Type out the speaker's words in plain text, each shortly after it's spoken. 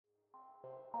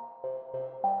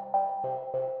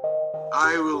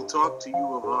I will talk to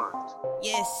you of art,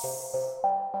 Yes.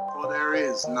 for there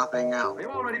is nothing else. Are you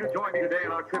all ready to join me today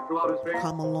on our trip to outer space?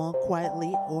 Come along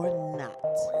quietly or not.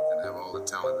 You can have all the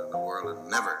talent in the world and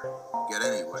never get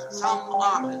anywhere. Some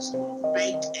artist will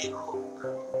bait a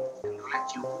hook and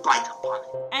let you bite upon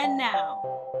it. And now,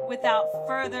 without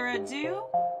further ado,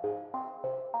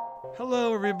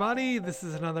 hello everybody, this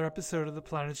is another episode of the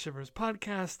Planet Shivers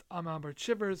podcast. I'm Albert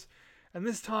Shivers, and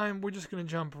this time we're just going to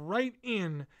jump right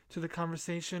in to the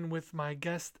conversation with my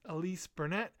guest Elise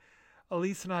Burnett.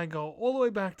 Elise and I go all the way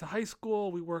back to high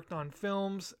school. We worked on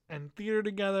films and theater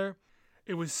together.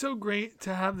 It was so great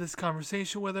to have this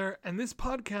conversation with her, and this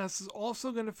podcast is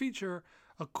also going to feature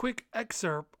a quick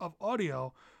excerpt of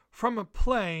audio from a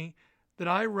play that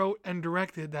I wrote and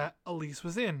directed that Elise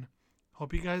was in.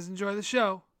 Hope you guys enjoy the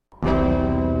show.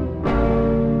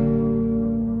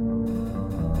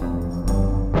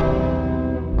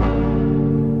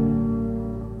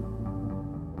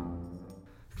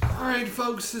 Alright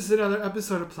folks, this is another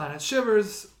episode of Planet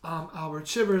Shivers. I'm Albert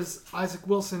Shivers. Isaac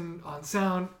Wilson on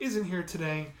sound isn't here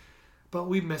today, but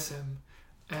we miss him.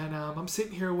 And I'm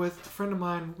sitting here with a friend of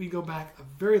mine. We go back a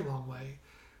very long way,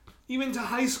 even to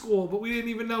high school, but we didn't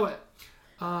even know it.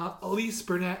 Elise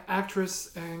Burnett,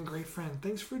 actress and great friend.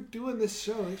 Thanks for doing this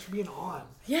show. Thanks for being on.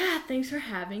 Yeah, thanks for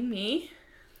having me.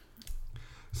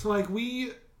 So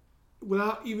we,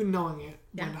 without even knowing it,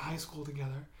 went to high school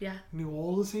together. Yeah. Knew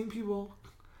all the same people.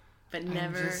 But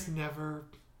never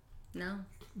No.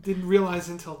 Didn't realize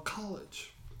until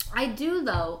college. I do,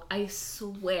 though. I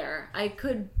swear. I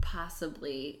could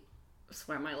possibly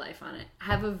swear my life on it. I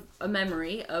have a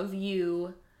memory of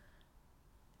you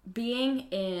being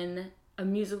in a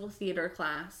musical theater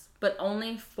class, but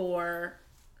only for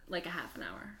like a half an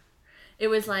hour. It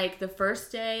was like the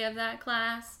first day of that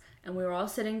class, and we were all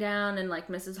sitting down, and like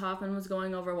Mrs. Hoffman was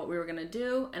going over what we were going to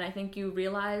do, and I think you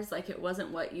realized like it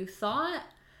wasn't what you thought.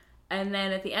 And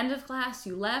then at the end of class,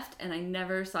 you left, and I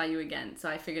never saw you again. So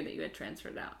I figured that you had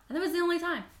transferred out. And that was the only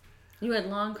time. You had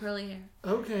long, curly hair.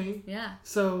 Okay. Yeah.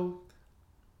 So,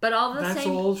 but all the that's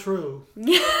same... all true.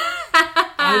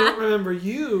 I don't remember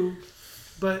you,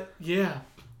 but yeah,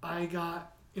 I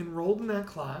got enrolled in that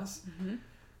class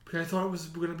because I thought it was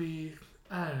going to be,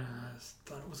 I don't know, I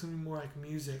thought it was going to be more like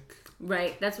music.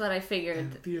 Right, that's what I figured.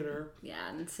 And theater.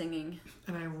 Yeah, and singing.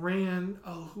 And I ran,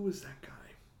 who was that guy?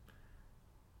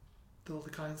 The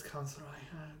guidance counselor I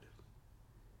had.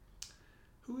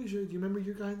 Do you remember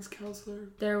your guidance counselor?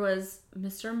 There was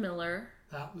Mr. Miller.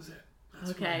 That was it.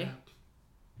 That's okay.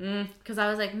 Because I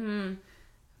was like,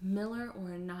 Miller or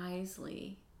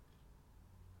Knisley?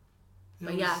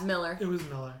 Miller. It was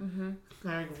Miller. Mm-hmm.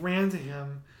 I ran to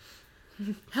him.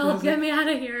 Help, get me out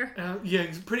of here. Yeah,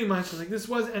 pretty much. Like this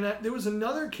was, and there was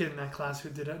another kid in that class who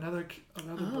did it. Another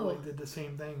boy did the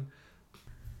same thing.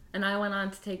 And I went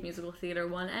on to take musical theater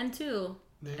 1 and 2,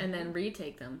 and then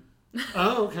retake them.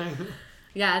 Oh, okay.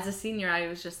 Yeah, as a senior, I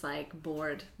was just like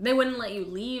bored. They wouldn't let you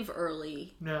leave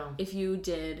early. No. If you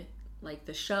did like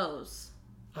the shows,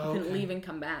 you couldn't leave and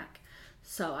come back.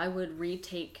 So I would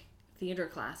retake theater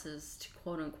classes to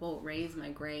quote unquote raise my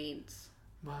grades.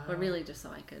 Wow. But really just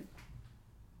so I could,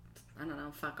 I don't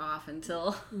know, fuck off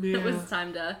until it was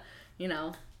time to,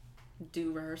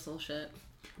 do rehearsal shit.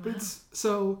 But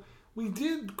so we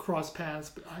did cross paths,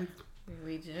 but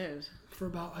we did for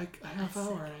about like a half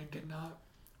hour, and I did not.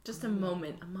 Just a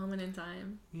moment in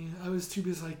time. Yeah, I was too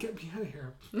busy like, get me out of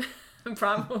here.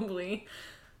 Probably.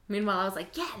 Meanwhile, I was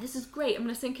like, yeah, this is great. I'm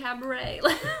gonna sing cabaret.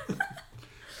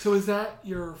 So is that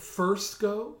your first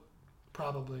go?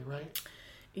 Probably, right?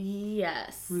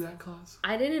 Yes. Through that class?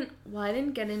 I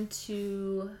didn't get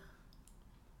into...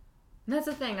 That's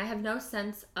the thing. I have no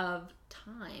sense of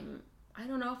time. I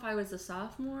don't know if I was a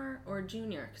sophomore or a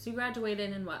junior. Because you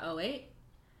graduated in, 2008?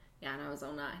 Yeah, and I was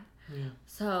 2009. Yeah.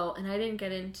 So, and I didn't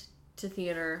get into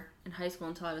theater in high school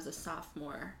until I was a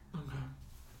sophomore. Okay.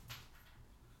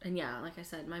 And yeah, like I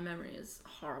said, my memory is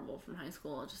horrible from high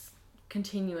school. I'll just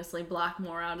continuously block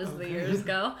more out as the years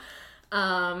go.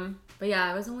 But yeah,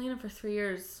 I was only in it for 3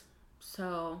 years.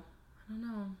 So, I don't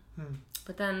know.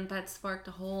 But then that sparked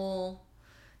a whole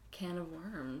can of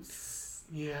worms.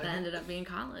 Yeah. That ended up being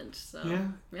college. So yeah.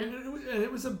 And it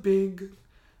was a big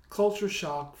culture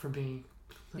shock for me.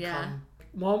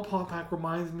 Wallenpaupack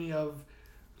reminds me of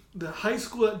the high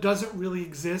school that doesn't really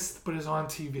exist but is on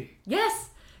TV. Yes.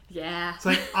 Yeah. It's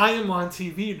like I am on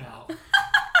TV now.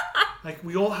 Like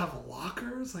we all have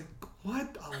lockers. Like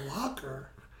what? A locker?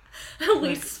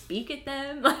 We speak at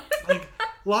them. Like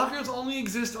lockers only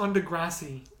exist on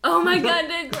Degrassi. Oh my God,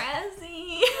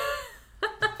 Degrassi.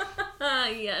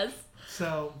 Yes.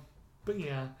 So, but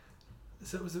yeah.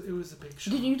 So it was a big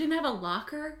shock. You didn't have a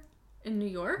locker? In New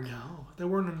York? No, there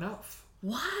weren't enough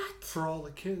What? for all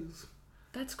the kids.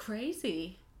 That's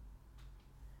crazy.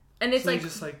 And it's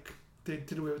So like, they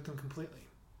did away with them completely.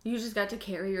 you just got to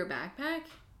carry your backpack?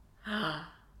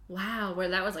 Wow, where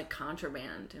that was like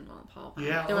contraband in Walpole.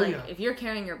 Yeah, They were like, yeah. if you're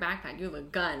carrying your backpack, you have a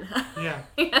gun. Yeah.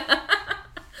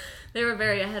 They were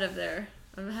very ahead of their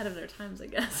times, I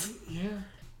guess. Yeah.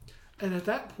 And at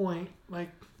that point, like,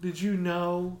 did you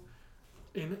know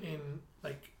in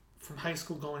like from high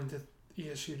school going to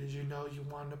ESU, did you know you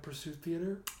wanted to pursue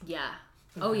theater? Yeah.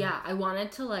 Oh yeah, I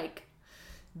wanted to like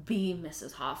be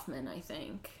Mrs. Hoffman, I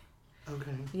think.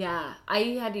 Okay. Yeah, I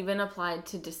had even applied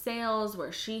to DeSales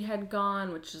where she had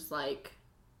gone, which is like,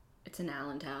 it's in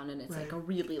Allentown, and it's like a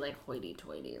really like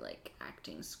hoity-toity like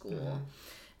acting school.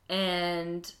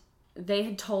 And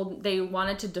they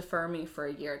wanted to defer me for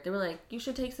a year. They were like, you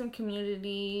should take some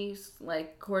community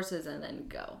like courses and then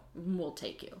go. We'll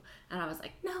take you. And I was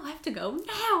like, no, I have to go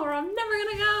now or I'm never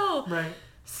gonna go. Right.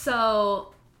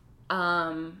 So,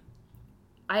 I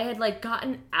had like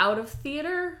gotten out of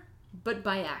theater, but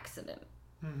by accident.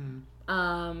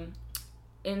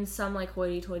 In some like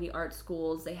hoity-toity art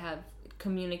schools, they have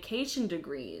communication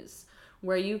degrees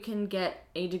where you can get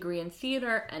a degree in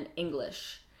theater and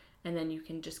English, and then you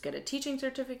can just get a teaching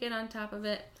certificate on top of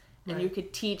it, and you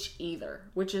could teach either,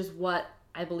 which is what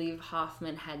I believe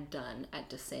Hoffman had done at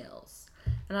DeSales.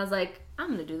 And I was like,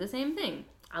 I'm gonna do the same thing.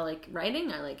 I like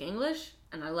writing, I like English,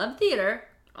 and I love theater.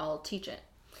 I'll teach it.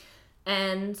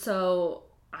 And so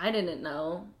I didn't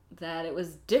know that it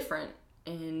was different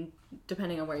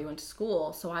depending on where you went to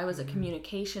school. So I was a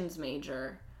communications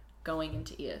major going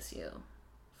into ESU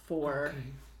for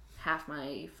half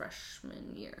my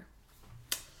freshman year.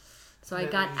 So I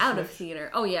got out of theater.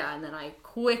 Oh yeah, and then I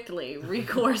quickly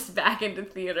recoursed back into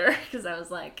theater because I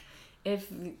was like,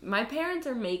 if my parents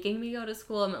are making me go to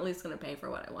school, I'm at least going to pay for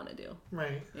what I want to do.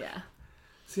 Right. Yeah.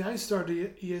 See, I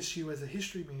started ESU as a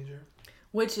history major.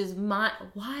 Which is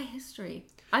why history?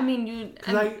 I mean, you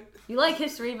like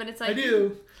history, but it's like... I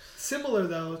do. Similar,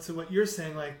 though, to what you're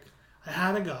saying, like, I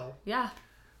had to go. Yeah.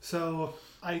 So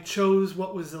I chose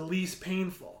what was the least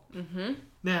painful. Mm-hmm.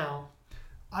 Now,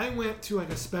 I went to, like,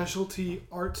 a specialty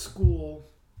art school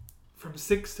from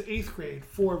 6th to 8th grade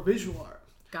for visual art.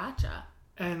 Gotcha.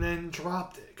 And then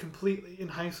dropped it completely in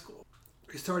high school.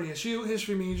 I started ESU,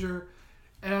 history major,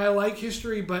 and I like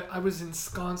history, but I was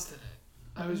ensconced in it.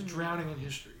 I was drowning in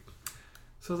history.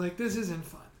 So I was like, this isn't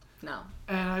fun. No.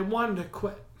 And I wanted to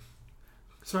quit.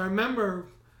 So I remember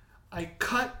I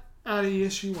cut out of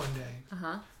ESU one day.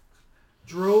 Uh-huh.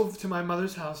 Drove to my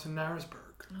mother's house in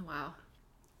Narrowsburg. Oh, wow.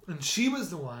 And she was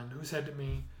the one who said to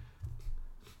me,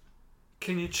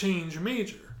 can you change your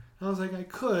major? And I was like, I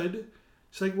could.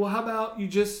 She's like, well, how about you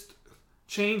just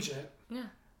change it? Yeah.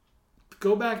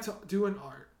 Go back to doing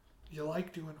art. You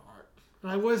like doing art. And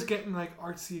I was getting like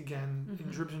artsy again in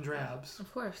dribs and drabs.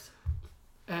 Of course.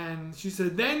 And she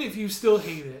said, then if you still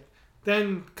hate it,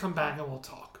 then come back and we'll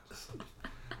talk.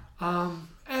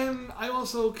 And I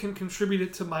also can contribute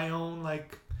it to my own,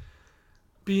 like,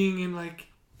 being in, like,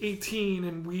 18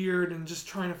 and weird and just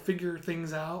trying to figure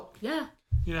things out. Yeah.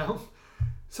 You know?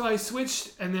 So I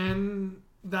switched, and then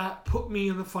that put me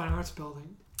in the Fine Arts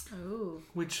Building. Oh.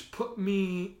 Which put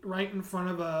me right in front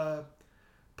of a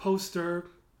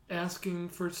poster asking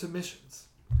for submissions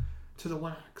to the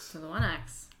One Acts. To the One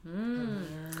Acts.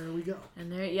 And there we go.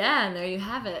 And there you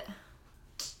have it.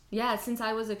 Yeah, since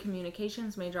I was a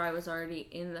communications major, I was already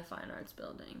in the Fine Arts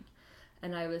Building.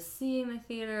 And I was seeing the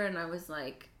theater, and I was,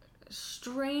 like,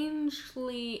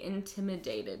 strangely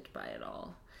intimidated by it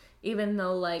all. Even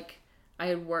though, like, I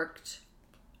had worked,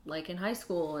 like, in high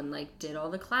school and, like, did all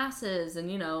the classes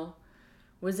and, you know,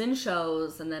 was in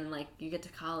shows. And then, like, you get to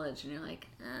college, and you're like,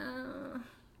 oh,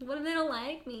 what if they don't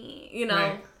like me? You know?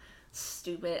 Right.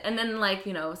 Stupid. And then, like,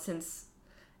 you know, since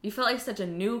you felt like such a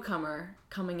newcomer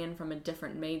coming in from a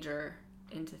different major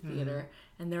into theater,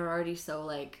 and they're already so,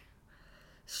 like,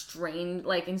 strained,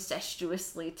 like,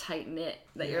 incestuously tight-knit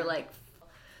that you're, like,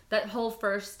 that whole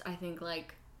first, I think,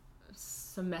 like,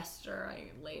 semester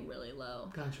I laid really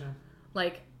low. Gotcha.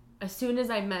 Like, as soon as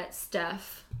I met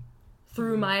Steph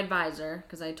through my advisor,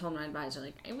 because I told my advisor,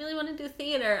 like, I really want to do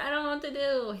theater. I don't know what to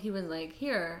do. He was like,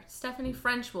 here, Stephanie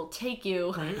French will take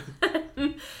you.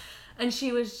 Right. And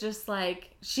she was just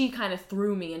like, she kind of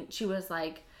threw me, and she was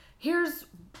like, here's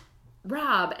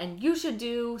Rob, and you should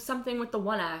do something with the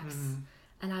One Acts.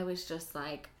 And I was just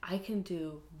like, I can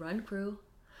do Run Crew.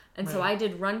 And so I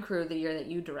did Run Crew the year that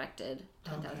you directed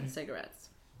 10,000 Cigarettes.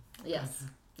 Yes.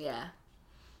 Gotcha. Yeah.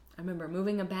 I remember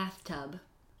moving a bathtub.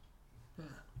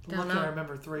 Lucky I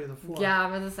remember 3 of the 4. Yeah, I'm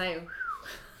going to say.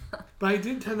 But I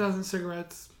did 10,000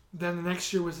 Cigarettes then the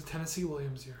next year was the Tennessee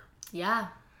Williams year. Yeah.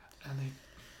 And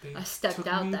they I stepped took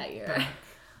out me that year. back.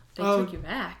 They took you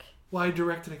back. Well, I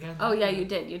directed again. Oh, yeah, you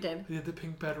did. I did the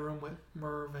Pink Bedroom with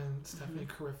Merv and Stephanie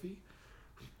Cariffi.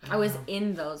 I was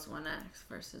in those 1X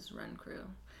versus Run Crew.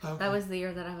 Okay. That was the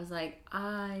year that I was like,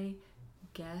 I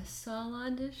guess I'll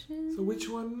audition. So which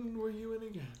one were you in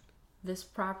again? This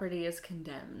Property is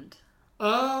Condemned.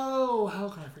 Oh, how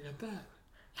can I forget that?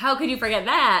 How could you forget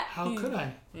that? How could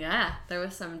I? Yeah, there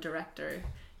was some director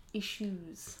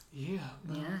issues. Yeah.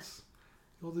 Yeah. Nice.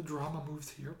 All the drama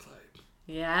moves to your play.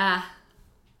 Yeah.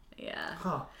 Yeah.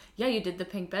 Huh. Yeah, you did the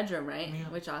Pink Bedroom, right? Yeah.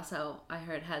 Which also, I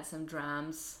heard, had some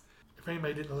drams. If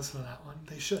anybody didn't listen to that one,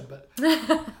 they should. But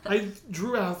I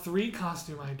drew out 3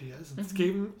 costume ideas and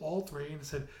gave them all 3 and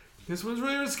said, this one's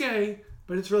really risque,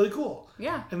 but it's really cool.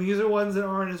 Yeah. And these are ones that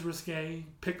aren't as risque.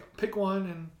 Pick one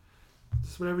and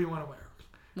just whatever you want to wear.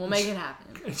 We'll make it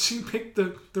happen. And she picked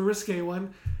the risque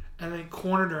one, and they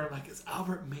cornered her like, is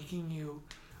Albert making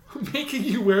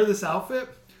you wear this outfit?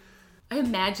 I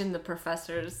imagine the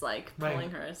professors like Right.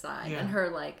 pulling her aside Yeah. and her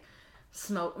like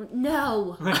smoke.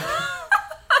 No.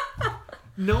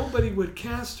 Nobody would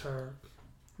cast her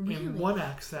Really? in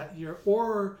 1X that year,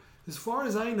 or as far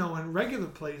as I know, in regular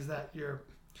plays that year,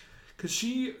 because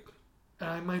she, and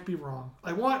I might be wrong.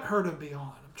 I want her to be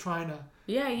on. I'm trying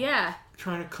Yeah.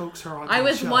 to coax her on. I the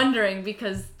was show. wondering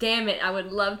because damn it, I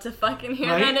would love to fucking hear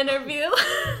Right? that interview.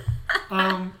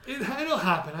 It'll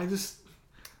happen. it's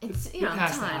it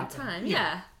has to happen. time.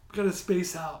 Yeah. Gotta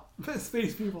space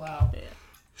people out. Yeah.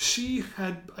 She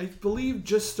had, I believe,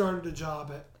 just started a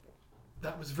job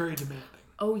that was very demanding.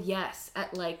 Oh yes,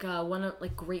 at like one of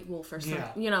like Great Wolf or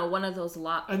something. Yeah. One of those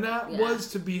lot. And that Yeah. was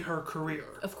to be her career.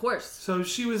 Of course. So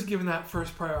she was given that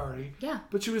first priority. Yeah.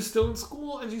 But she was still in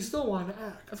school and she still wanted to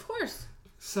act. Of course.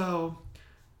 So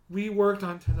we worked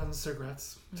on 10,000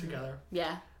 Cigarettes together.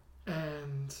 Yeah.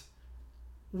 And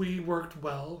we worked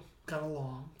well, got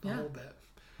along a whole bit.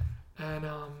 And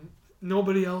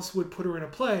nobody else would put her in a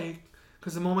play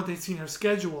because the moment they'd seen her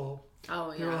schedule,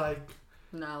 Oh they were yeah. like,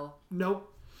 No. nope.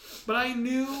 But I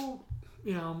knew,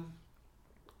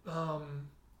 that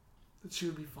she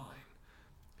would be fine.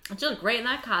 She looked great in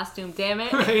that costume. Damn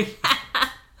it. Right?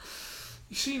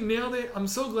 She nailed it. I'm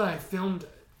so glad I filmed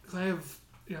it. Because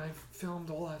I filmed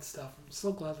all that stuff. I'm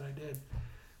so glad that I did.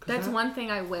 That's one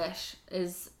thing I wish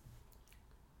is,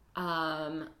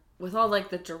 with all like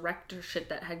the director shit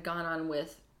that had gone on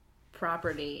with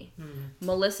Property,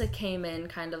 Melissa came in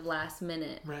kind of last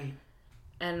minute. Right.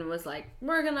 And was like,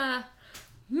 we're gonna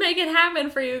make it happen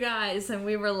for you guys. And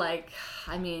we were like,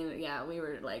 we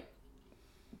were like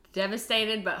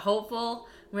devastated but hopeful.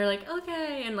 We were like,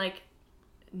 okay. And like,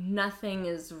 nothing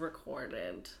is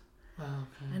recorded. Oh,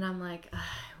 okay. And I'm like, I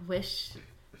wish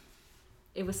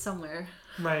it was somewhere.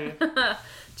 Right.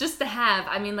 Just to have.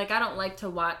 I don't like to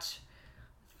watch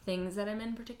things that I'm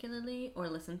in particularly or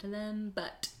listen to them,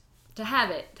 but to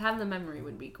have the memory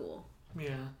would be cool.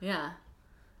 Yeah. Yeah.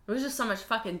 It was just so much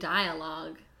fucking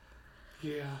dialogue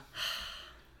Yeah.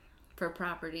 for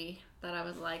Property that I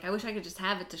was like, I wish I could just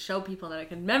have it to show people that I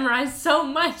could memorize so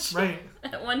much Right.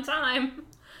 at one time.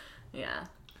 Yeah.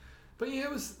 But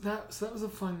yeah, that was a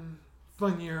fun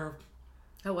year.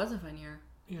 That was a fun year.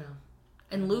 Yeah.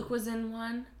 And Luke was in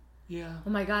one. Yeah. Oh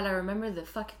my god, I remember the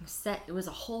fucking set. It was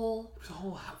a whole... It was a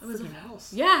whole freaking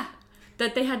house. Yeah.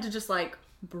 That they had to just like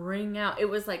bring out. It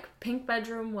was like Pink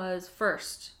Bedroom was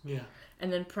first. Yeah.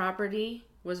 And then Property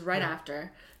was right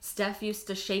after. Steph used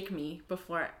to shake me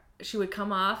before she would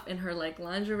come off in her like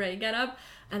lingerie getup,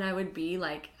 and I would be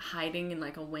like hiding in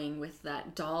like a wing with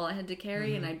that doll I had to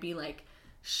carry, and I'd be like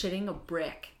shitting a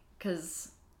brick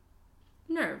because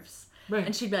nerves. Right.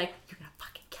 And she'd be like, "You're gonna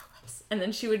fucking kill us," and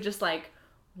then she would just like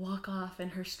walk off in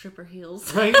her stripper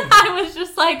heels. Right. I was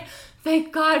just like,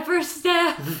 thank God for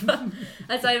Steph.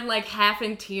 As I'm like half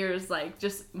in tears, like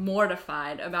just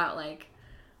mortified about like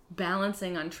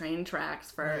balancing on train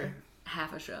tracks for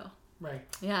half a show. Right.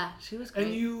 Yeah, she was great.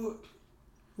 And you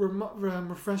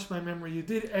refreshed my memory. You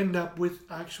did end up with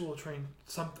actual train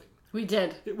something. We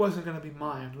did. It wasn't going to be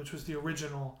mimed, which was the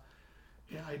original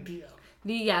idea.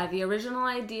 The original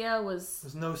idea was There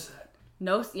was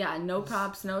no set. no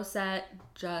props, no set,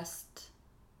 just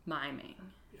miming.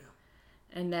 Yeah.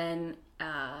 And then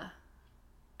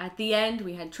at the end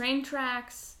we had train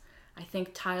tracks. I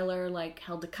think Tyler like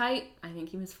held a kite. I think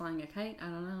he was flying a kite. I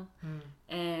don't know.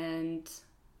 And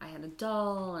I had a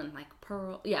doll and like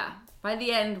Pearl. Yeah. By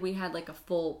the end we had like a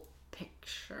full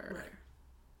picture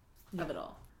of it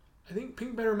all. I think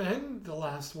Pink Bedroom and the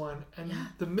last one and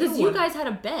the middle Because you one. guys had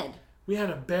a bed. We had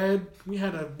a bed. We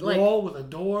had a wall with a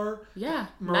door. Yeah.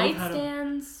 Merv had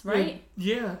Nightstands, right?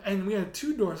 Yeah, and we had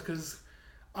 2 doors because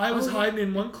I was hiding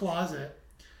in one closet.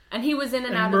 And he was in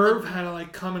and out And Merv of the... had to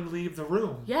like come and leave the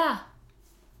room. Yeah.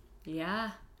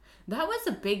 Yeah. That was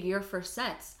a big year for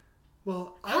sets.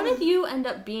 Well, How did you end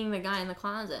up being the guy in the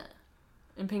closet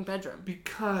in Pink Bedroom?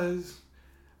 Because...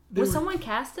 Was someone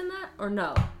cast in that or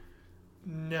no?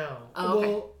 No. Oh, okay.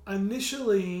 Well,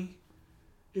 initially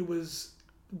it was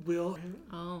Will.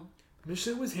 Oh.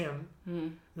 Initially it was him.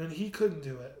 Then he couldn't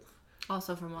do it.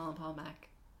 Also from Will and Paul Beck.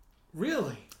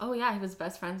 Really? Oh yeah, he was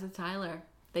best friends with Tyler.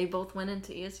 They both went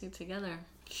into ESU together.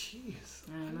 Jeez.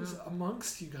 I was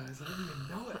amongst you guys. I didn't even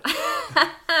know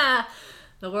it.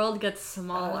 The world gets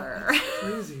smaller. That's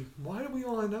crazy. Why did we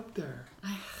all end up there?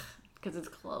 Because it's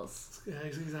close. Yeah,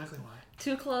 that's exactly why.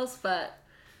 Too close, but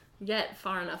yet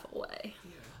far enough away.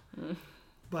 Yeah.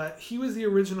 But he was the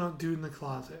original dude in the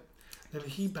closet. Then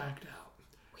he backed out.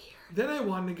 Weird. Then I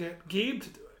wanted to get Gabe to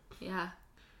do it. Yeah.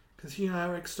 Because he and I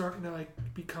were like starting to like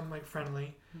become like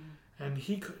friendly. And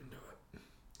he couldn't do it.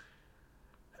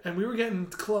 And we were getting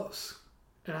close.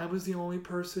 And I was the only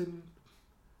person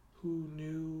who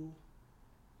knew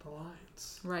the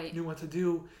lines. Right. Knew what to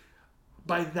do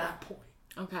by that point.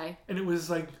 Okay. And it was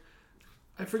like,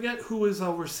 I forget who was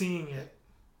overseeing it.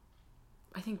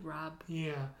 I think Rob.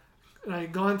 Yeah. And I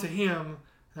had gone to him,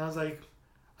 and I was like,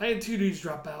 I had 2 dudes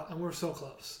drop out, and we're so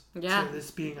close Yeah. to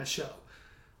this being a show.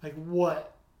 Like,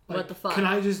 what? Like, What the fuck? Can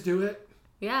I just do it?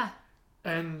 Yeah.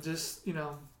 And just,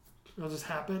 it'll just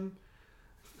happen?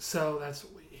 So that's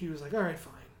what he was like, all right,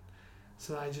 fine.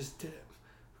 So I just did it.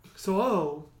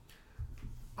 So,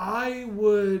 I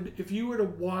would, if you were to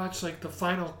watch, like, the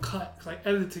final cut, because I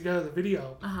edited together the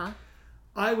video,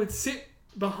 I would sit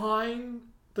behind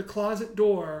the closet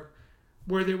door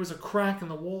where there was a crack in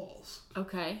the walls.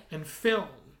 Okay. And film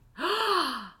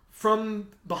from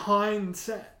behind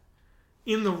set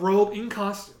in the robe, in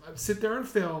costume. I would sit there and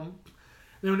film.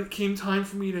 Then when it came time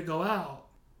for me to go out,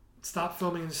 stop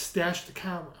filming and stash the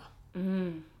camera.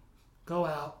 Go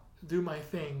out, do my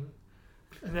thing.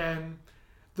 And then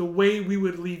the way we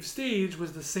would leave stage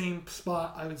was the same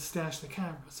spot I would stash the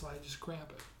camera. So I just grab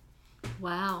it.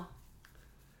 Wow.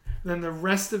 Then the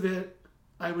rest of it,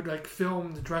 I would like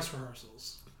film the dress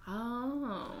rehearsals.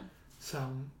 Oh. So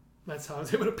that's how I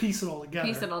was able to piece it all together.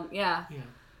 Piece it all, yeah. Yeah.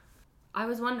 I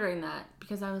was wondering that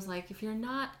because I was like, if you're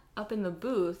not up in the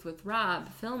booth with Rob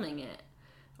filming it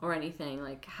or anything,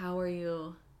 like, how are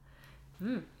you?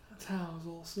 That's how I was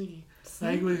all sneaky.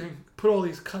 I would put all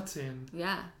these cuts in.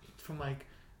 Yeah. From like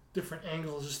different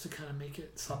angles just to kind of make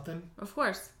it something. Of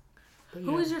course. But,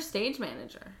 Who was your stage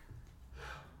manager?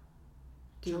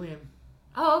 Jillian.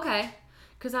 Oh, okay.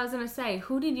 Because I was going to say,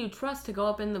 who did you trust to go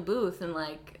up in the booth and,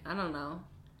 like, I don't know,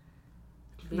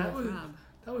 be with Rob?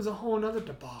 That was a whole nother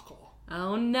debacle.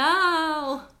 Oh,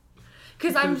 no.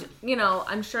 Because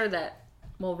I'm sure that,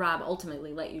 well, Rob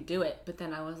ultimately let you do it. But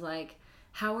then I was like,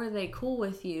 how are they cool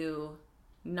with you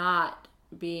not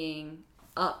being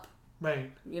up,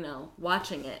 right?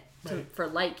 Watching it for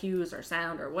light cues or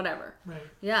sound or whatever. Right.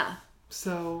 Yeah.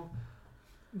 So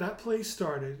that play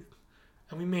started.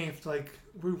 And we may have to, like,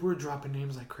 we're dropping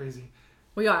names like crazy.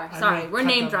 We are. Sorry. We're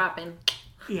name dropping.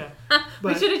 Yeah.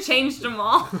 We should have changed them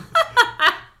all.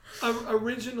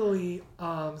 Originally,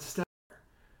 Steph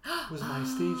was my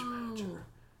stage manager.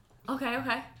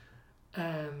 Okay.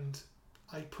 And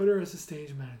I put her as a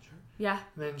stage manager. Yeah.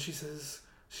 Then she says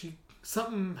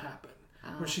something happened.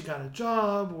 Where she got a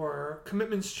job or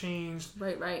commitments changed.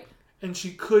 Right. And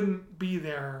she couldn't be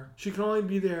there. She could only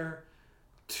be there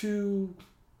 2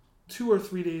 or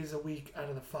 3 days a week out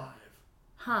of the 5.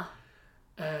 Huh.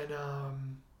 And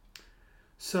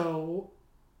so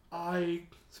I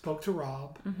spoke to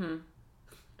Rob. And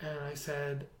I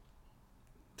said,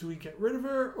 do we get rid of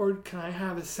her or can I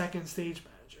have a second stage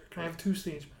manager? Can I have 2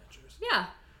 stage managers? Yeah.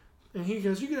 And he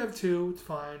goes, you can have 2. It's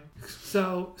fine.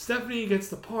 So Stephanie gets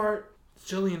the part.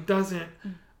 Jillian doesn't.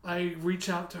 I reach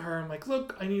out to her. I'm like,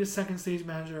 look, I need a second stage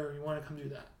manager. You want to come do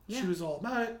that? Yeah. She was all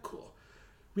about it. Cool.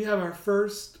 We have our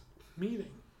first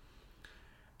meeting.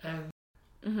 And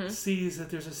sees that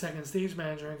there's a second stage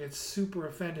manager and gets super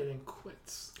offended and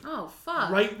quits. Oh, fuck.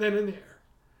 Right then and there.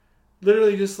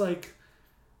 Literally just like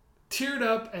teared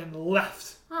up and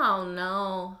left. Oh,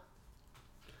 no.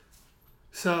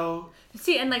 So.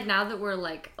 See, and like now that we're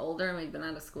like older and we've been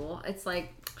out of school, it's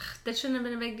like, that shouldn't have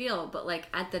been a big deal. But like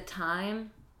at the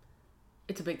time,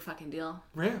 it's a big fucking deal.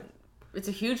 Yeah. It's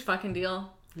a huge fucking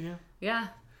deal. Yeah. Yeah.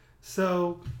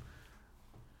 So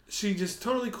she just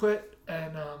totally quit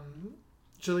and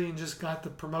Jillian just got the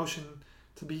promotion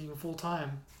to being full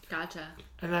time. Gotcha.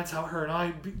 And that's how her and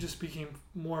I just became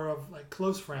more of like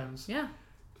close friends. Yeah.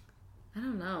 I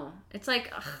don't know. It's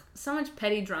like so much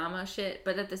petty drama shit,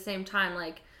 but at the same time,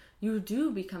 like, you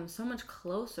do become so much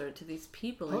closer to these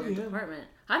people in your department.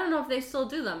 I don't know if they still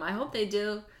do them. I hope they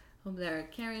do. Hope they're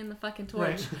carrying the fucking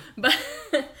torch. Right.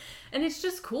 But and it's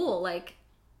just cool. Like,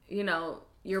 you know,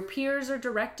 your peers are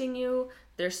directing you.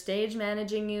 They're stage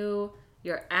managing you.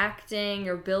 You're acting.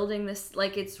 You're building this.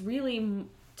 Like, it's really...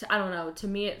 I don't know. To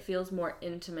me, it feels more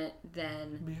intimate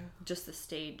than just the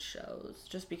stage shows.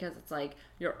 Just because it's like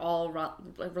you're all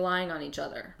relying on each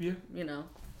other. Yeah. You know.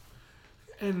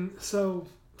 And so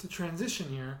to transition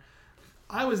here,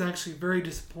 I was actually very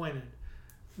disappointed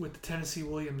with the Tennessee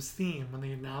Williams theme when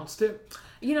they announced it.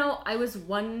 You know, I was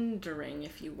wondering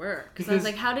if you were. Because I was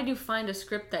like, how did you find a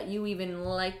script that you even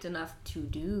liked enough to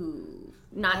do?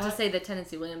 Not to say that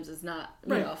Tennessee Williams is not,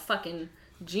 you know, a fucking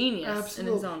genius in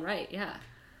his own right. Yeah.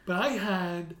 But I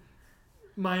had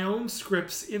my own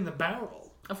scripts in the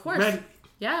barrel. Of course. Ready.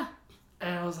 Yeah.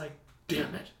 And I was like,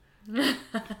 damn it.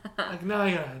 Like, now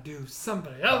I gotta do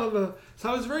something. So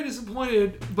I was very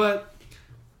disappointed, but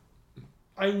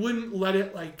I wouldn't let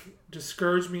it, like,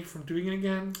 discourage me from doing it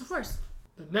again. Of course.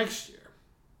 The next year,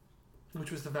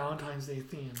 which was the Valentine's Day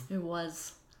theme. It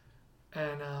was.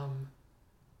 And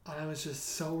I was just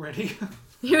so ready.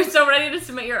 You were so ready to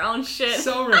submit your own shit.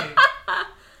 So ready.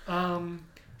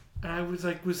 And I was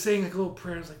saying like little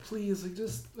prayers, like, please, like,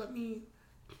 just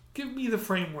give me the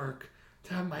framework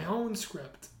to have my own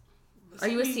script. Are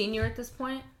you a senior at this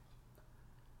point?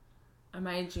 Am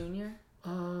I a junior?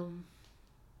 Hold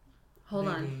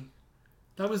on.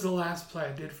 That was the last play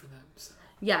I did for them. So.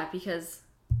 Yeah, because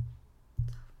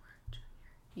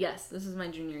yes, this is my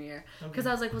junior year. Because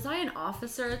I was like, was I an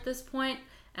officer at this point?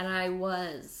 And I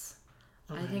was.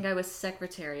 Okay. I think I was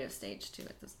secretary of stage 2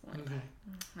 at this point. Okay.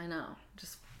 I know.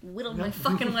 Just whittled my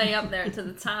fucking way up there to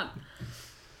the top.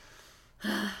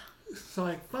 So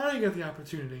I finally got the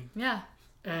opportunity. Yeah.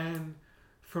 And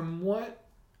from what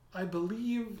I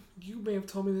believe, you may have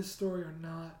told me this story or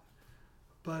not,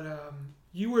 but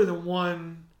you were the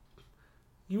one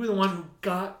who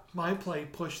got my play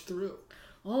pushed through.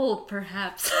 Oh,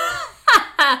 perhaps.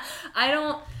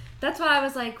 That's why I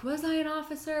was like, was I an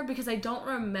officer? Because I don't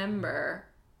remember,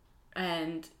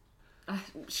 and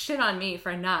shit on me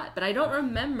for not, but I don't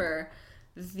remember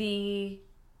the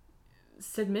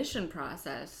submission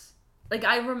process. Like,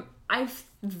 I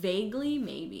vaguely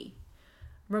maybe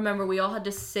remember we all had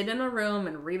to sit in a room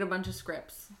and read a bunch of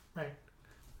scripts. Right.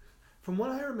 From what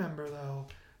I remember, though,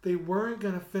 they weren't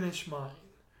going to finish mine.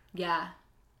 Yeah.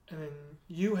 And then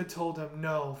you had told them,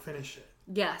 no, finish it.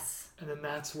 Yes. And then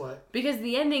that's what... Because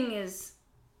the ending is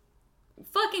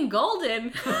fucking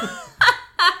golden.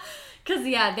 Because,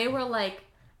 yeah, they were like,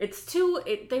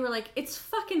 they were like, it's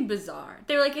fucking bizarre.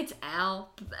 They were like, it's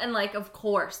Al. And, like, of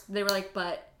course. They were like,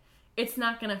 but it's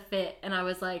not going to fit. And I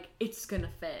was like, it's going to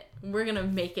fit. We're going to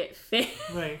make it fit.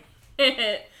 Right.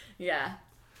 Yeah.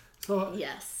 So,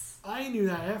 yes. I knew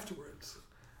that afterwards.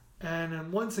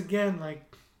 And once again,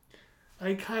 like,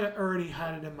 I kind of already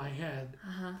had it in my head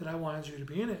that I wanted you to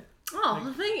be in it.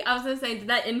 Oh, like, I was going to say, did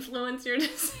that influence your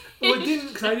decision? Well, it didn't,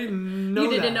 because I didn't know You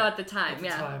didn't that know at the time, at the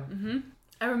time. Mm-hmm.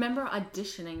 I remember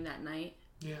auditioning that night.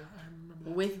 Yeah, I remember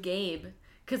that. With Gabe.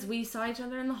 Because we saw each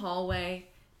other in the hallway,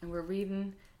 and we're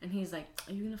reading, and he's like,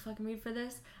 are you going to fucking read for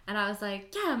this? And I was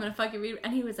like, yeah, I'm going to fucking read.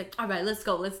 And he was like, all right, let's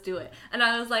go, let's do it. And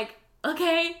I was like,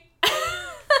 okay.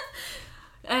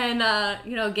 And,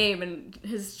 you know, Gabe and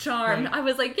his charm, right. I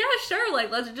was like, yeah, sure,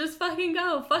 like, let's just fucking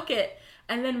go, fuck it.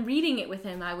 And then reading it with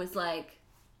him, I was like,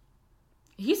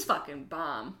 he's fucking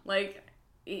bomb. Like,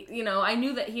 you know, I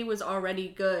knew that he was already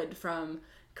good from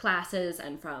classes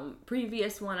and from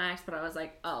previous one acts, but I was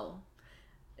like, oh,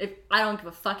 I don't give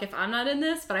a fuck if I'm not in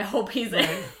this, but I hope he's in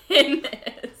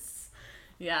this.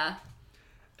 Yeah.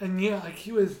 And yeah, like,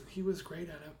 he was great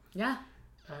at it. Yeah.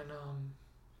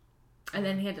 And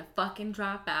then he had to fucking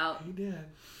drop out. He did.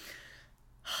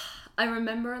 I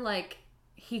remember, like,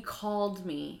 he called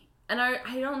me. And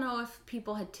I don't know if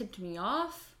people had tipped me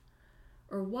off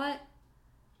or what.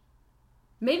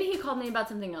 Maybe he called me about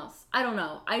something else. I don't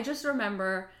know. I just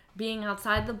remember being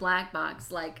outside the black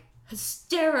box, like,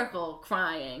 hysterical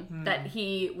crying that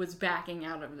he was backing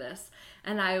out of this.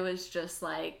 And I was just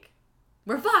like,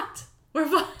 we're fucked. We're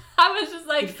fucked. I was just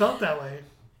like... It felt that way.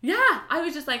 Yeah, I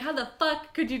was just like, how the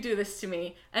fuck could you do this to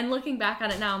me? And looking back on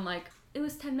it now, I'm like, it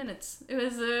was 10 minutes. It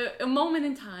was a moment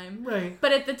in time. Right.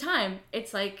 But at the time,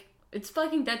 it's like, it's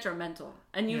fucking detrimental.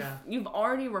 And you've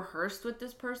already rehearsed with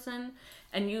this person,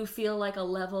 and you feel like a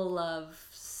level of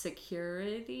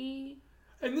security.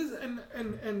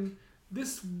 And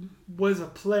this was a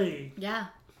play Yeah.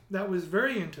 that was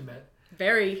very intimate.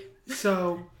 Very.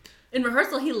 So In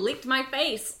rehearsal, he licked my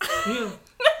face. yeah,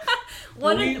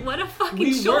 What we- a fucking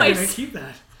we were gonna choice. keep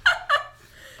that.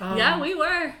 Yeah, we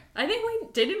were. I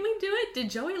think didn't we do it? Did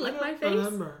Joey lick my face? I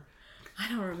remember. I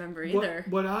don't remember either.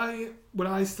 What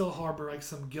I still harbor like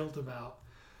some guilt about,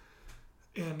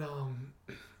 and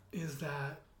is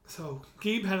that so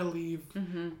Gabe had to leave.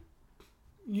 Mm-hmm.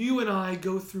 You and I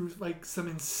go through like some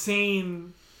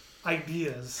insane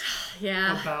ideas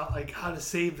Yeah. about like how to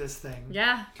save this thing.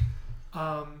 Yeah.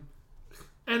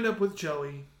 End up with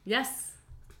Joey, Yes.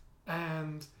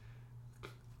 and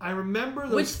I remember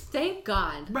those. Which, thank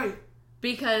God. Right.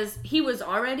 Because he was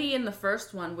already in the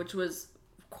first one, which was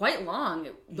quite long.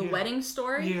 The Yeah. wedding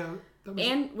story. Yeah. That was,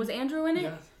 And was Andrew in it?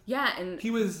 Yes. Yeah, and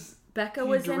He was. Becca he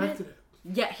was in it. directed it.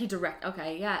 Yeah, he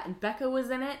okay, yeah. And Becca was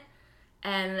in it.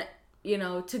 And, you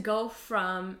know, to go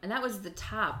from, and that was the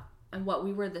top. And what,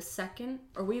 we were the second?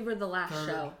 Or we were the last Third.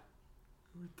 show?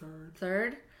 Third.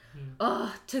 Third? Ugh,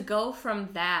 to go from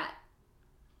that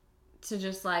to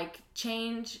just like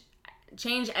change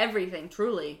everything,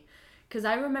 truly. Because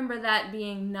I remember that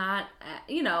being not,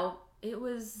 you know, it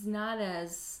was not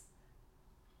as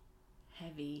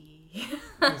heavy.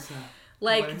 What's that?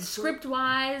 Like Wedding Story? script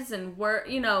wise and work,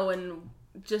 you know, and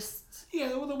just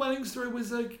Yeah, well, the wedding story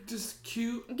was like just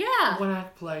cute. yeah, One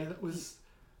act play that was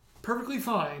perfectly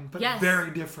fine, but Yes. very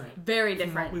different. very From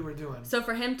different. what we were doing. So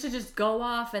for him to just go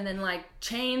off and then like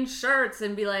change shirts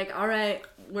and be like, all right,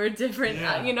 we're different.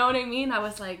 Yeah. You know what I mean? I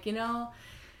was like, you know,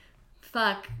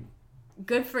 fuck,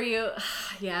 good for you.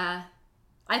 Yeah.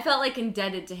 I felt like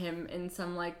indebted to him in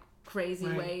some like crazy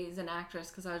Right. ways, an actress,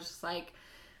 because I was just like,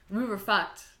 we were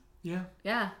fucked. Yeah.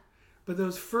 Yeah. But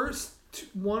those first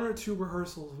one or two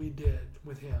rehearsals we did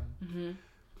with him,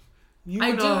 you I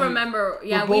and do remember,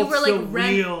 yeah, we we both were still like,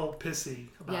 real pissy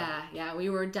about yeah, we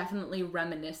were definitely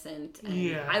reminiscent. And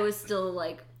Yeah. I was still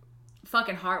like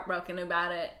fucking heartbroken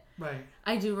about it. it. Right.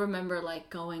 I do remember like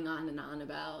going on and on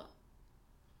about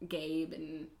Gabe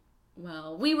and,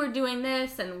 well, we were doing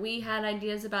this and we had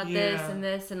ideas about this Yeah. and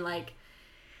this, and like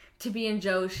to be in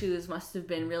Joe's shoes must have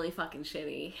been really fucking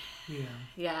shitty. Yeah.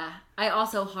 Yeah. I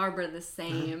also harbor the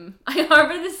same I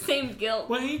harbor the same guilt.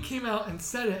 When he came out and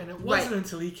said it, and it wasn't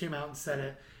until he came out and said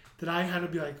it that I had to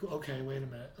be like, okay, wait a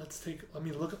minute, let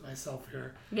me look at myself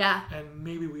here, Yeah. and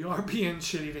maybe we are being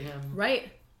shitty to him.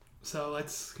 Right. So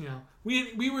let's,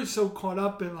 we were so caught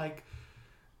up in like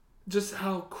just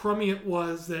how crummy it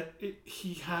was that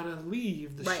he had to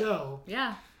leave the Right. show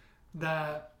Yeah.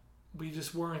 that we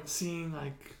just weren't seeing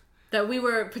like That we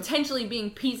were potentially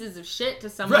being pieces of shit to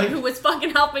someone Right. who was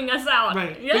fucking helping us out.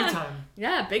 right Yeah. big time.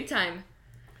 Yeah, big time.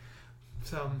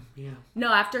 So yeah,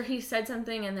 No, after he said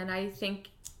something, and then I think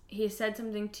he said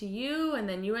something to you, and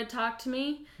then you had talked to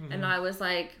me, and I was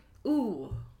like,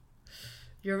 ooh,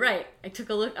 you're right. I took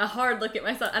a hard look at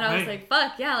myself, and I was Right. like,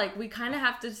 fuck, yeah, like, we kind of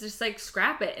have to just, like,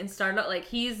 scrap it and start out, like,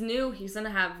 he's new, he's gonna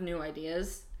have new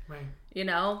ideas, right. you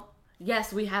know?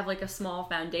 Yes, we have, like, a small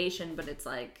foundation, but it's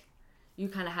like, you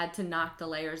kind of had to knock the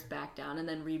layers back down and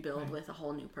then rebuild with a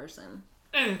whole new person.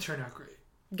 And it turned out great.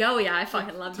 Go, yeah, I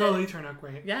fucking loved Totally it. turned out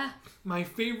great. Yeah. My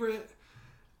favorite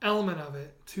element of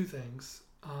it, two things,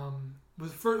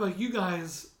 was first, like, you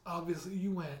guys, obviously,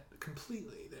 you went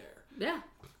completely there. Yeah.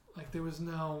 Like, there was.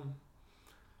 Yeah,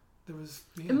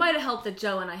 It might have helped that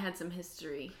Joe and I had some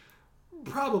history.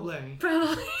 probably.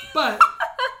 Probably. But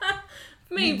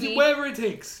Maybe. you do whatever it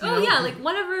takes. you Oh know? yeah, like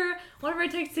whatever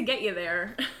it takes to get you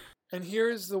there. And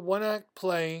here's the one-act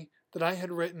play that I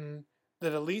had written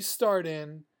that Elise starred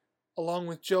in, along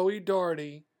with Joey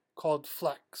Doherty, called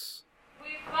Flex.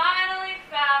 We finally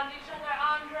found each other,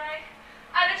 Andre.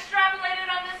 I've extrapolated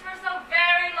on this for so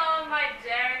very long, my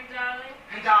daring darling.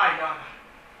 And I, Yana.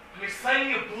 I'm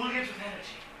exciting ebullience with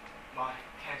energy. My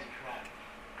candy crab.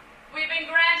 We've been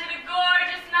granted a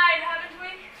gorgeous night, haven't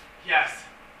we? Yes,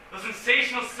 the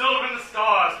sensational silver in the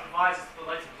stars provides us with the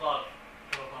lights of love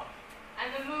from above. And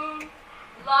the moon,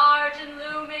 large and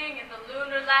looming in the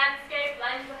lunar landscape,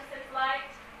 lends us its light.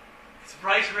 Its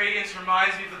bright radiance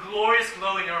reminds me of the glorious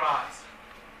glow in your eyes.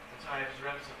 That I have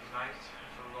dreamt of tonight,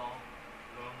 after a long,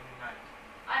 lonely night.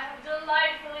 I have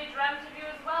delightfully dreamt of you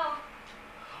as well.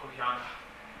 Oh, Yana,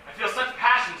 I feel such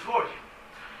passion toward you.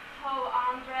 Oh,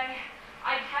 Andre,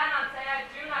 I cannot say I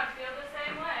do not feel the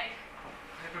same way.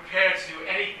 I am prepared to do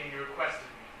anything you request of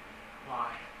me.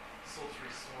 My sultry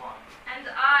swan. And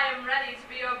I am ready to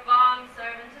be your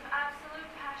bond-servant of absolute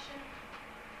passion.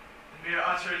 The mere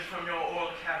utterance from your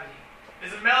oral cavity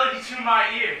is a melody to my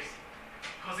ears,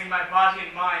 causing my body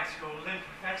and mind to go limp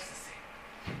with ecstasy.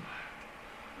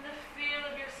 The feel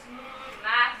of your smooth,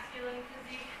 masculine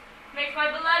physique makes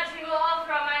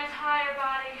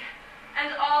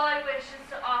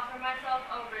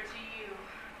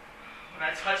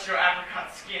touch your apricot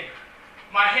skin.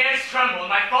 My hands tremble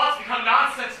and my thoughts become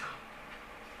nonsensical.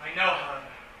 I know,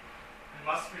 however, I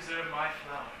must preserve my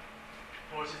flower,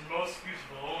 for it is most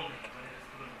beautiful only when it is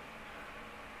bloomed.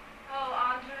 Oh,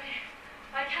 Andre,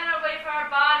 I cannot wait for our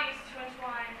bodies to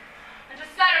entwine and to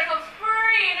set ourselves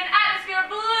free in an atmosphere of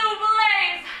blue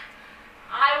blaze.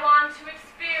 I want to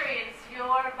experience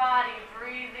your body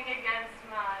breathing against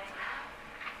mine.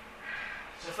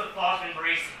 Just the thought of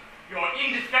embracing your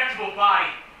indefectible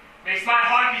body makes my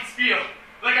heartbeats feel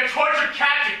like a tortured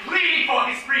captive pleading for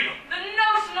his freedom. The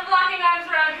notion of locking arms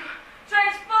around you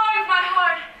transforms my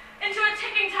heart into a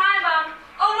ticking time bomb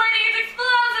awaiting its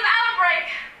explosive outbreak.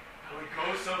 I would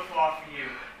go so far for you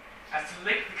as to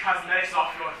lick the cosmetics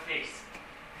off your face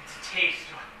and to taste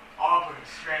your auburn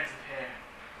strands of hair.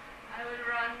 I would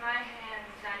run my hands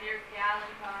down your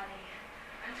gallant body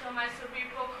until my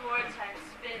cerebral cortex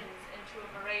spins into a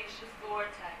voracious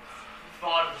vortex. The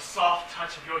thought of the soft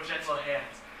touch of your gentle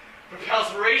hands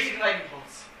propels racing lightning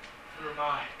bolts through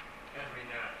my every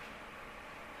nerve.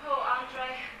 Oh,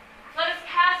 Andre, let us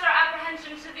cast our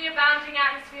apprehension to the abounding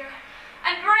atmosphere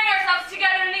and bring ourselves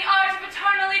together in the art of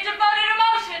eternally devoted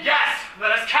emotion. Yes,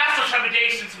 let us cast our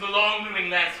trepidation to the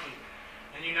long-looming landscape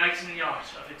and unite in the art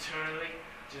of eternally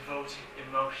devoted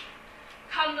emotion.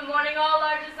 Come the morning, all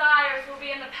our desires will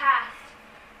be in the past,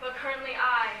 but currently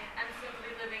I am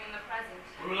simply living in the present.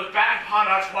 We will look back upon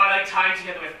our twilight time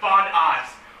together with fond eyes,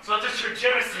 so let us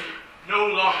tergiversate no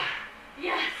longer.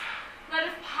 Yes, let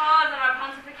us pause on our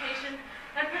pontification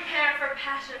and prepare for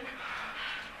passion.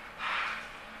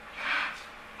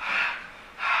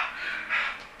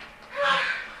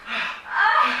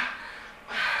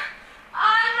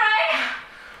 Andre,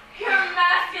 your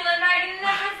masculine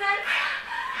magnificence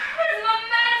is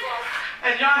momentous.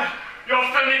 And your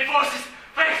feminine forces,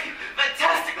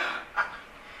 fantastic.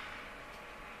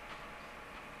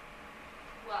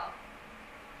 Well,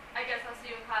 I guess I'll see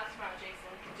you in class tomorrow,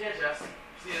 Jason. Yeah, Jess.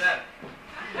 See you then.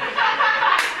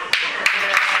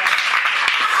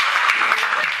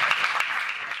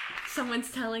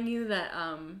 Someone's telling you that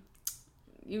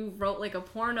you wrote like a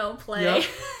porno play. Yep.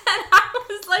 And I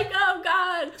was like, oh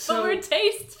God, So- but we're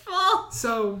tasteful.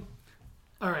 So,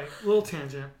 all right, little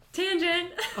tangent.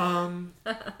 Tangent.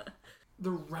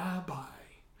 The rabbi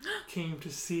came to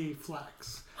see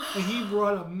Flex, and he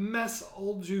brought a mess of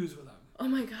old Jews with him. Oh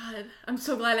my God. I'm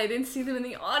so glad I didn't see them in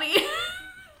the audience.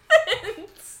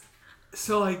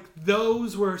 So, like,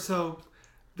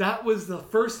 that was the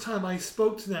first time I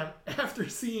spoke to them after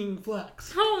seeing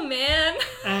Flex. Oh man.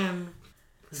 And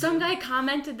Some guy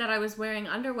commented that I was wearing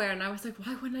underwear, and I was like,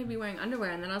 why wouldn't I be wearing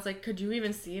underwear? And then I was like, could you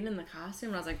even see it in the costume?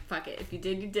 And I was like, fuck it. If you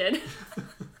did, you did.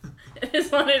 It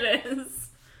is what it is.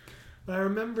 I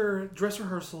remember dress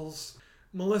rehearsals,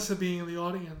 Melissa being in the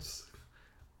audience,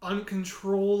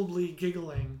 uncontrollably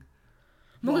giggling.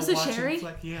 while Melissa watching Cherry?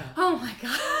 Flex. Yeah. Oh my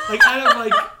God. Like, kind of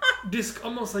like,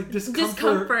 almost like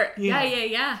discomfort.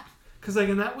 Yeah. Because, like,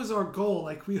 and that was our goal.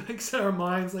 Like, we, like, set our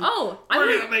minds, like, Oh, we're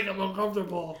going to make them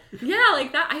uncomfortable. Yeah,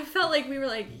 like that. I felt like we were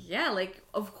like, yeah, like,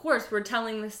 of course, we're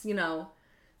telling this,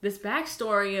 this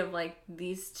backstory of, like,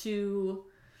 these two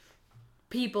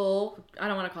people. I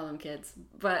don't want to call them kids,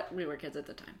 but we were kids at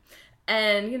the time.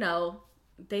 And,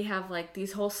 they have, like,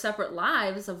 these whole separate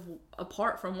lives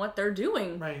apart from what they're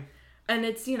doing. Right. And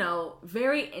it's,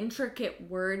 very intricate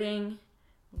wording,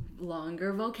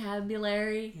 longer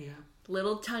vocabulary. Yeah.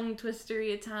 Little tongue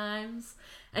twistery at times.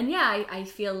 And yeah, I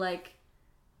feel like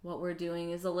what we're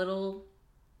doing is a little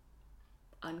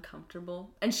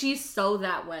uncomfortable. And she's so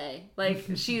that way. Like,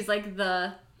 she's like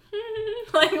the...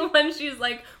 like, when she's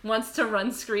like, wants to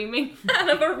run screaming out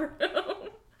of a room.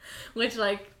 Which,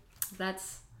 like,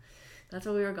 that's what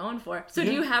we were going for. So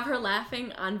do you have her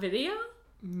laughing on video?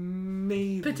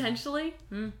 Maybe. Potentially?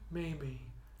 Maybe.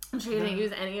 I'm sure you didn't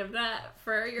use any of that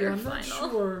for your I'm final. not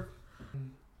sure.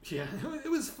 Yeah,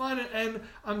 it was fun, and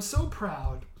I'm so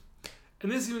proud.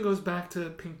 And this even goes back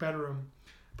to Pink Bedroom,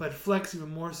 but Flex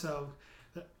even more so,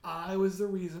 that I was the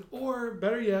reason, or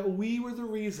better yet, we were the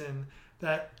reason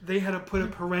that they had to put a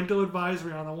parental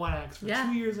advisory on the One Acts for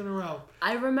 2 years in a row.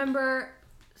 I remember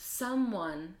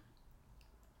someone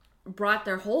brought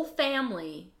their whole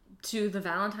family to the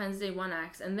Valentine's Day One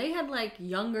Acts, and they had like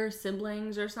younger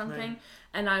siblings or something, Right.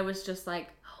 and I was just like,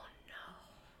 oh no.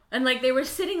 And like they were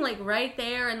sitting like right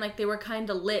there, and like they were kind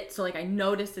of lit, so like I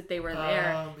noticed that they were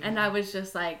there, and I was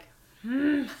just like,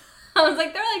 I was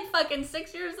like, they're like fucking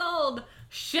 6 years old.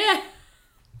 Shit.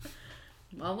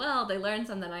 Well, they learned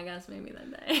something, I guess, maybe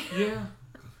that day. Yeah.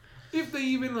 If they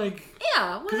even like...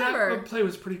 Yeah, Because whatever. that play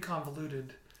was pretty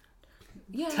convoluted.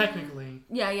 Yeah. Technically.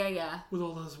 Yeah. With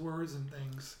all those words and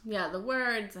things. Yeah, the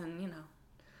words and,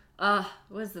 It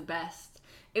was the best.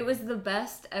 It was the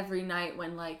best every night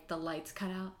when, like, the lights cut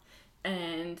out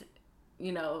and,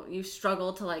 you know, you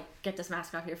struggle to, like, get this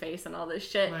mask off your face and all this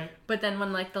shit. Right. But then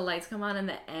when, like, the lights come on in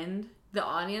the end, the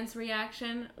audience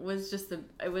reaction was just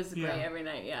it was great every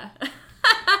night, yeah.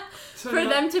 So For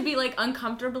them to be, like,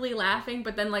 uncomfortably laughing,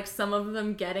 but then, like, some of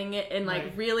them getting it and,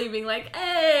 like, really being like,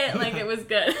 hey, like, it was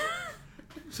good.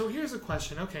 So here's a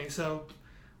question. Okay, so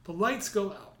the lights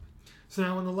go out. So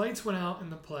now when the lights went out in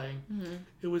the play,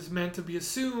 it was meant to be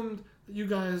assumed that you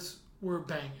guys were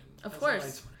banging. Of as course. The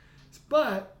lights went.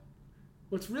 But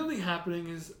what's really happening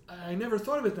is, I never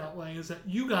thought of it that way, is that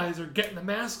you guys are getting the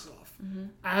masks off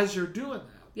as you're doing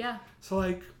that. Yeah. So,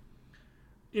 like,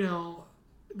 you know,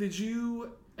 did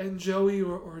you and Joey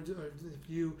or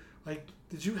you, like,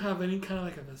 did you have any kind of,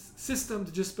 like, a system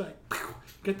to just, like,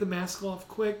 get the mask off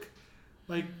quick?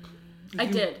 Like, I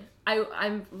did.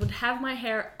 I would have my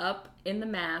hair up in the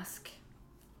mask.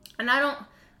 And I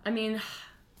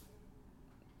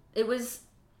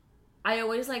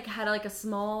always, like, had, like, a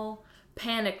small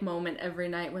panic moment every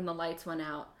night when the lights went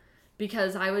out.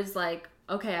 Because I was like,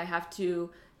 okay, I have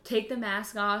to take the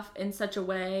mask off in such a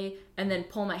way and then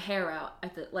pull my hair out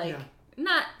at the, like,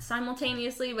 not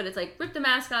simultaneously, but it's like, rip the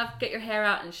mask off, get your hair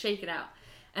out, and shake it out.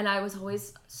 And I was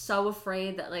always so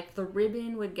afraid that, like, the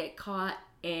ribbon would get caught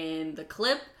in the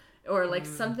clip or, like,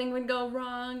 something would go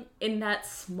wrong in that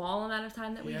small amount of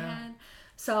time that we had.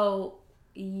 So,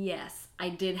 yes, I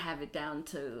did have it down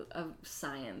to a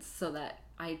science so that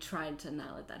I tried to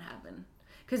not let that happen.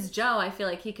 Because Joe, I feel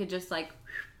like he could just, like,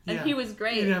 and he was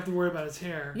great. He didn't have to worry about his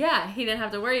hair. Yeah, he didn't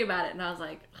have to worry about it. And I was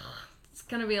like, it's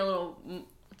going to be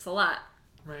it's a lot.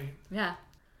 Right. Yeah.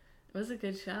 It was a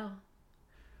good show.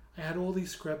 I had all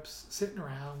these scripts sitting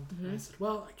around, and I said,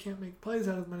 well, I can't make plays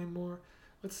out of them anymore.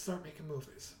 Let's start making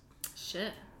movies.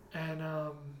 Shit. And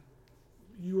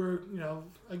you were, you know,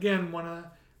 again,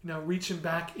 reaching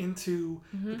back into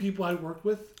the people I worked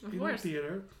with in the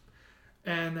theater.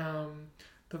 And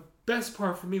the best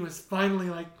part for me was finally,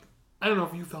 like, I don't know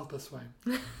if you felt this way,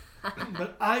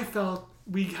 but I felt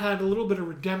we had a little bit of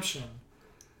redemption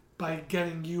by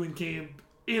getting you and Gabe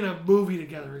in a movie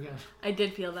together again. I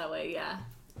did feel that way, yeah.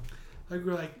 Like,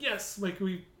 we're like, yes, like,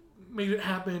 we made it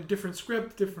happen, different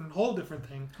script, whole different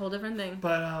thing. Whole different thing.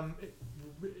 But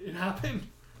it happened.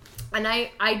 And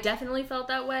I definitely felt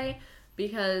that way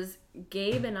because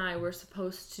Gabe and I were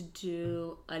supposed to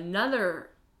do another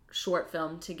short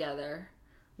film together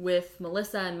with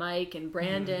Melissa and Mike and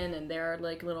Brandon and their,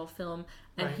 like, little film,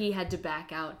 and he had to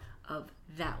back out of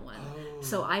that one. Oh.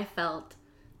 So I felt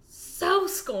so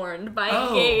scorned by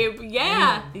Gabe.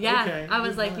 Yeah. Okay. I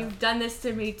was like, you've done this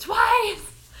to me twice.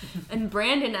 And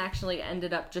Brandon actually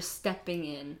ended up just stepping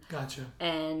in. Gotcha.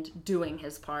 And doing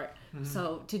his part.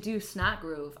 So to do Snot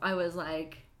Groove, I was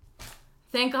like,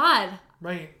 thank God.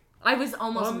 Right. I was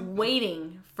almost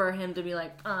waiting for him to be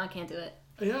like, oh, I can't do it.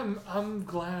 Yeah, I'm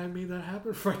glad I made that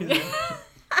happen for you.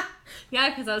 Yeah,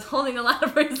 because I was holding a lot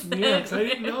of resentment. Yeah, because I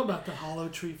didn't know about the Hollow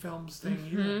Tree Films thing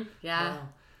either. Yeah. Wow.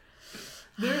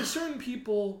 There are certain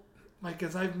people, like,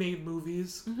 as I've made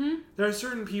movies, there are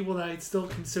certain people that I'd still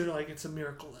consider, like, it's a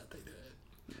miracle that they did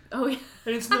it. Oh, yeah.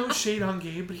 And it's no shade on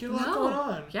Gabe, but he had a lot going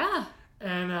on. Yeah.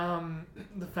 And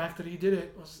the fact that he did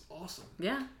it was awesome.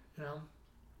 Yeah. You know?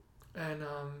 And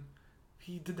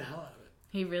he did the hell out of it.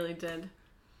 He really did.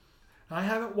 I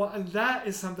haven't that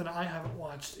is something I haven't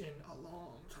watched in a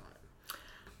long time.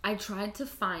 I tried to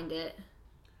find it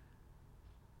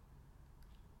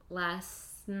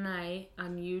last night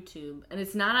on YouTube, and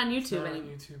it's not on YouTube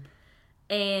anymore.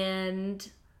 And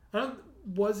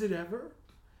was it ever?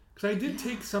 Because I did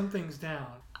take some things down.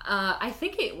 I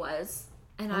think it was,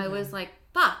 and I was like,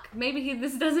 "Fuck, maybe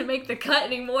this doesn't make the cut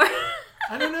anymore."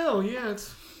 I don't know. Yeah,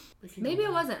 it's maybe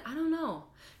it wasn't. I don't know.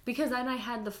 Because then I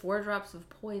had the 4 Drops of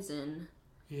Poison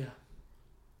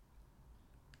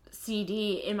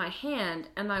CD in my hand,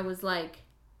 and I was like,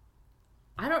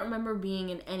 I don't remember being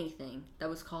in anything that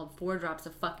was called 4 Drops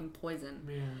of fucking Poison.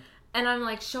 Yeah. And I'm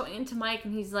like showing it to Mike,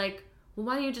 and he's like, well,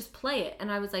 why don't you just play it?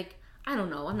 And I was like, I don't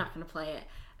know, I'm not going to play it.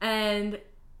 And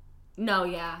no,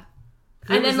 yeah.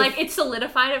 And then, like, it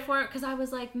solidified it for him, because I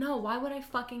was like, no, why would I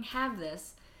fucking have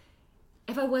this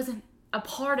if I wasn't a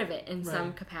part of it in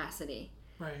some capacity?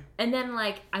 Right. And then,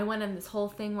 like, I went on this whole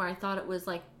thing where I thought it was,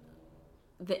 like,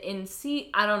 I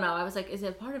don't know. I was like, is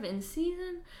it part of In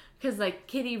Season? Because, like,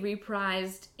 Kitty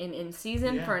reprised In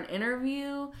Season for an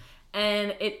interview.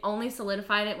 And it only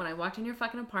solidified it when I walked in your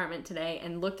fucking apartment today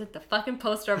and looked at the fucking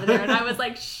poster over there. And I was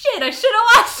like, shit, I should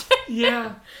have watched it.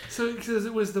 Yeah. So, because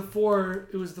it was the 4.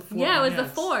 It was the 4. Yeah, it was the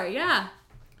 4. Yeah.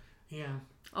 Yeah.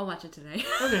 I'll watch it today.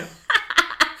 Okay.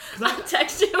 I'll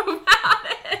text you about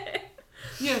it.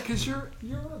 Yeah, because you're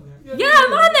on there. Yeah,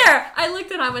 I'm on there. I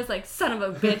looked and I was like, son of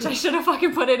a bitch, I should have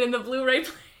fucking put it in the Blu-ray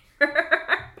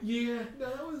player. Yeah, no,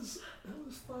 that was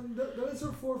fun. Those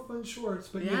are 4 fun shorts,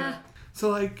 but yeah. Yeah. So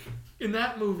like in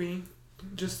that movie,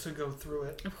 just to go through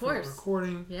it, Of for the course.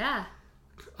 recording. Yeah.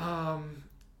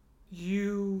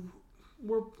 You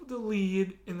were the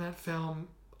lead in that film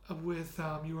with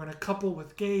you were in a couple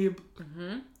with Gabe.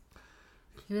 Mm-hmm.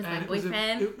 He was my And it was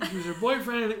boyfriend. he was your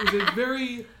boyfriend, and it was a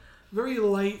very, very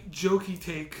light, jokey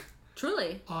take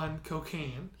Truly. on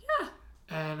cocaine. Yeah.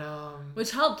 And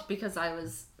Which helped because I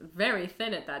was very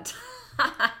thin at that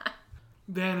time.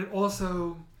 then it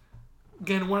also,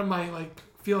 again, one of my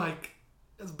feel like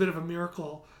it's a bit of a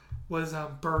miracle was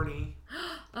Bernie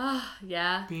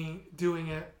Yeah. doing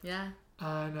it Yeah.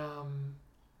 on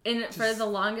And for the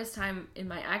longest time in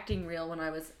my acting reel, when I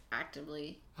was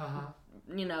actively,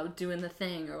 doing the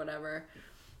thing or whatever,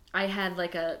 I had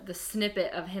the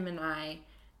snippet of him and I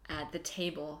at the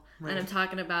table. Right. And I'm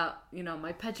talking about,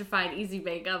 my petrified Easy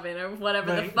Bake Oven or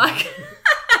whatever Right. the fuck.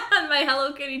 On my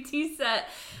Hello Kitty tea set.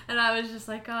 And I was just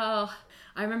like, oh.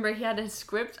 I remember he had a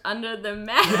script under the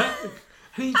mat. yeah.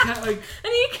 And he kept And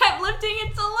he kept lifting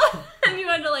it to look. And you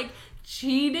had to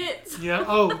cheat it. yeah.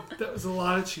 Oh, that was a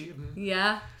lot of cheating.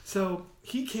 Yeah. So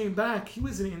he came back. He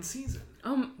was in season.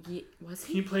 Was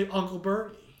He he? played Uncle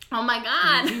Bernie. Oh my In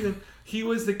god. season. He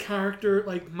was the character,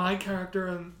 my character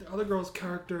and the other girl's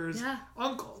character's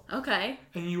uncle. Okay.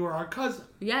 And you were our cousin.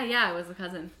 Yeah, I was a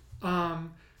cousin.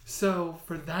 So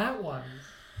for that one,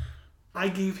 I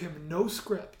gave him no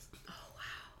script. Oh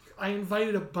wow. I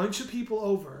invited a bunch of people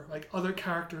over, other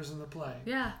characters in the play.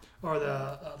 Yeah. Or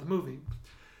the movie.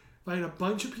 Invited a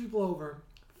bunch of people over,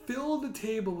 filled the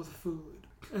table with food,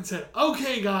 and said,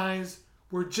 okay guys,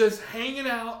 we're just hanging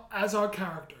out as our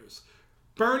characters.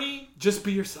 Bernie, just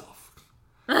be yourself.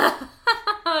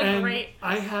 And Great.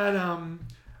 I had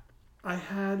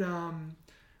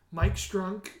Mike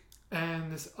Strunk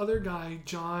and this other guy,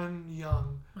 John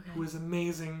Young, who was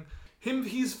amazing.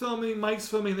 He's filming, Mike's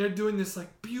filming, they're doing this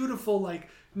beautiful,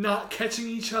 not catching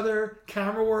each other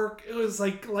camera work. It was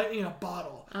like lightning in a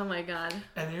bottle. Oh my god.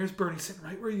 And there's Bernie sitting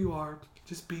right where you are,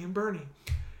 just being Bernie.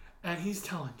 And he's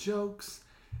telling jokes,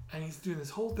 and he's doing this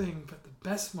whole thing, but the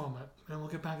best moment, and we'll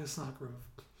get back to Snot Groove,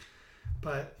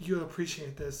 but you'll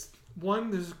appreciate this. One,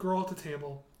 there's a girl at the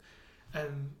table,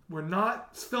 and we're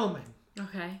not filming,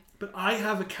 Okay. but I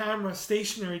have a camera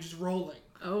stationary just rolling.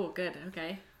 Oh, good.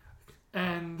 Okay.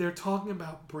 And they're talking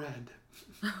about bread.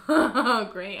 Oh,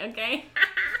 great. Okay.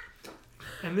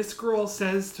 And this girl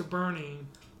says to Bernie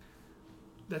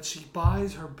that she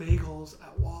buys her bagels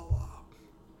at Wawa.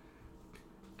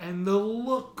 And the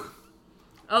look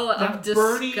Oh, that of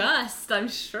Bernie disgust, I'm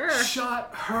sure.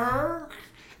 shot her,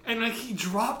 and he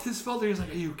dropped his filter. He was like,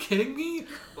 "Are you kidding me?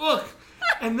 Look!"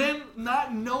 And then,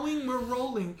 not knowing we're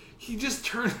rolling, he just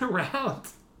turned around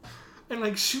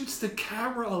and shoots the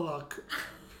camera a look,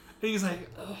 and he's like,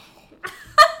 "Oh."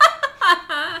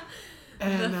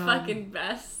 And, the fucking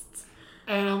best.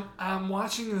 And I'm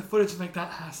watching the footage and that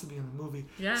has to be in the movie.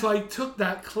 Yeah. So I took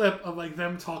that clip of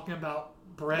them talking about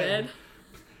bread.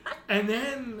 And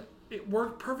then it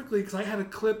worked perfectly because I had a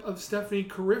clip of Stephanie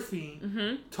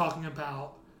Cariffi talking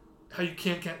about how you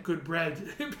can't get good bread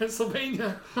in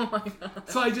Pennsylvania. Oh my god.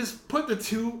 So I just put the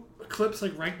two clips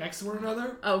right next to one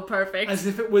another. Oh, perfect. As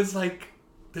if it was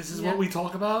this is what we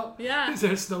talk about. Yeah.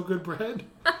 There's no good bread.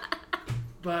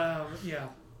 But yeah.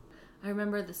 I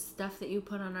remember the stuff that you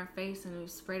put on our face and we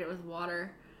sprayed it with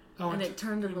water. Oh, And it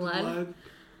turned to blood.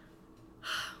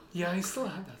 Yeah, I still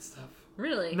have that stuff.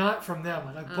 Really? Not from them.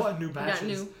 I bought new you got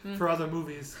batches new. for other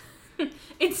movies.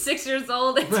 It's 6 years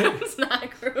old. It's Right.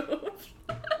 not groove.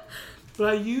 But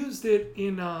I used it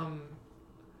in I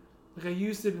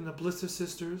used it in the Blister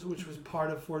Sisters, which was part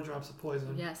of 4 Drops of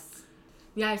Poison. Yes.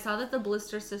 Yeah, I saw that the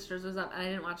Blister Sisters was up. I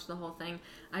didn't watch the whole thing.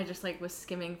 I just was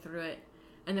skimming through it.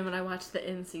 And then when I watched the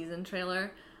in-season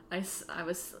trailer, I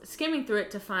was skimming through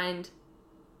it to find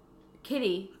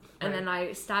Kitty. And then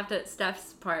I stopped at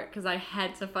Steph's part because I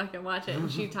had to fucking watch it.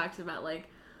 And she talks about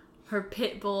her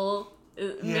pit bull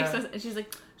mixed with, and she's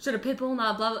like, should a pit bull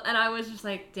not blah, blah. And I was just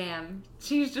like, damn,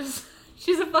 she's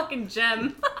a fucking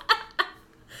gem.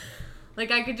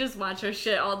 I could just watch her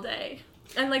shit all day.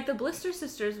 And the Blister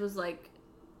Sisters was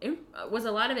was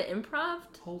a lot of it improv?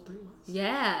 Whole thing was.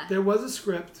 Yeah. There was a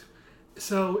script.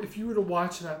 So if you were to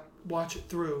watch it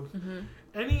through,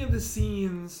 any of the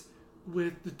scenes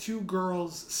with the two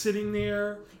girls sitting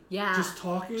there, just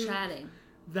talking, chatting,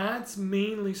 that's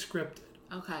mainly scripted.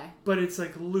 Okay. But it's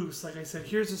loose. Like I said,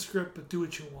 here's a script, but do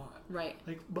what you want. Right.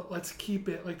 But let's keep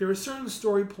it. There were certain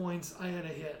story points I had to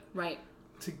hit. Right.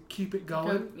 To keep it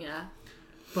going. Yeah.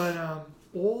 But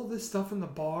all this stuff in the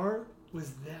bar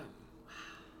was them.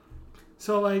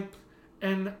 So, like,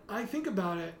 and I think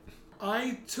about it,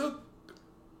 I took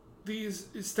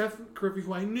Steph Curry,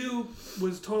 who I knew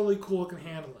was totally cool, can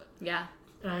handle it. Yeah.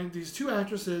 And these two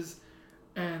actresses,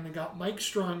 and I got Mike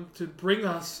Strung to bring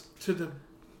us to the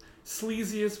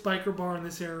sleaziest biker bar in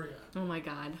this area. Oh my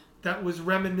God. That was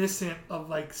reminiscent of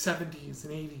like 70s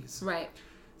and 80s. Right.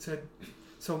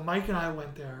 So Mike and I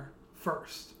went there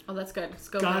first. Oh, that's good.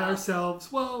 Got ourselves,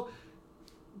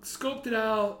 scoped it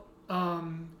out.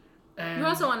 And you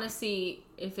also want to see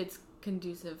if it's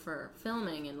conducive for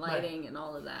filming and lighting and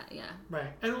all of that. Yeah.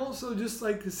 Right. And also just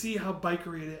like to see how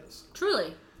bikery it is.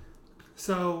 Truly.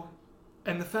 So,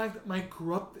 and the fact that Mike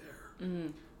grew up there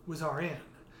was our in.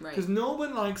 Right. Because no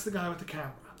one likes the guy with the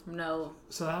camera. No.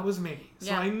 So that was me.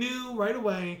 So I knew right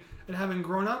away, and having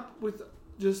grown up with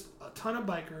just a ton of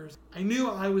bikers, I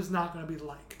knew I was not going to be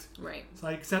liked. Right. So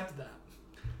I accepted that.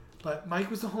 But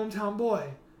Mike was the hometown boy,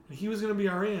 and he was going to be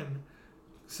our in.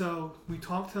 So we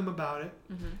talked to them about it,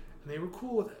 and they were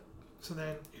cool with it. So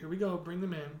then, here we go, bring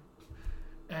them in.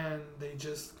 And they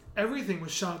just, everything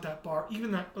was shot at that bar,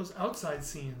 even those outside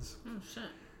scenes. Oh, shit.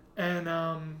 And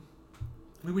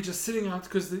we were just sitting out,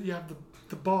 because you have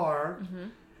the bar,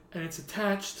 and it's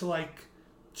attached to like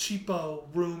cheapo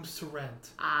rooms to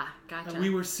rent. Ah, gotcha. And we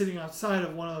were sitting outside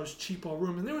of one of those cheapo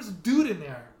rooms, and there was a dude in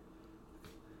there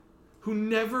who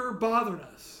never bothered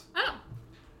us. Oh.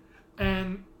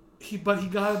 And he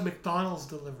got a McDonald's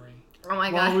delivery. Oh my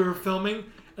God. While we were filming,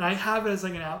 and I have it as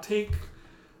like an outtake.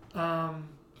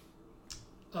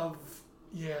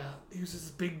 He was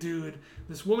this big dude.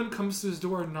 This woman comes to his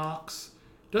door and knocks.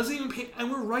 Doesn't even pay,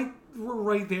 and we're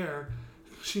right there.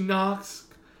 She knocks,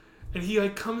 and he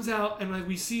like comes out, and like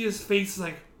we see his face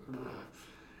like,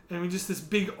 and we just this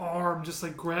big arm just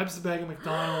like grabs the bag of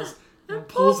McDonald's and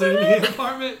pulls it in the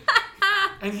apartment.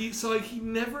 And he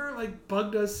never like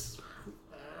bugged us.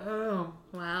 I don't know.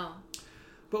 Wow.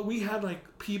 But we had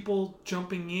like people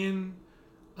jumping in,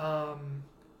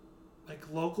 like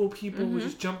local people were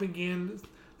just jumping in.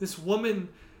 This woman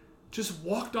just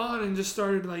walked on and just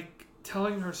started like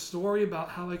telling her story about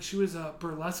how like she was a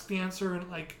burlesque dancer and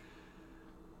like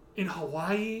in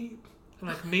Hawaii and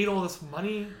like made all this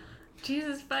money.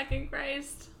 Jesus fucking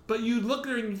Christ. But you look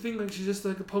at her and you think like she's just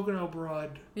like a Pocono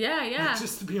broad. Yeah, yeah. Like,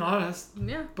 just to be honest.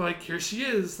 Yeah. But like here she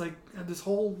is, like had this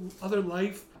whole other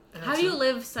life. And how do you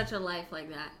live such a life like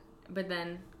that, but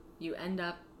then you end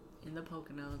up in the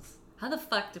Poconos? How the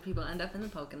fuck do people end up in the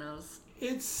Poconos?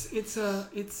 It's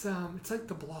like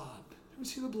The Blob. You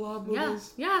see the Blob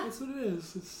movies? Yeah. That's what it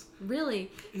is. It's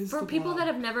really is for the people Blob. that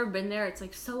have never been there. It's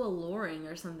like so alluring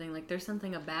or something. Like there's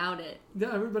something about it.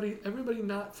 Yeah, everybody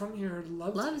not from here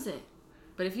loves it.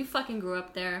 But if you fucking grew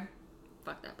up there,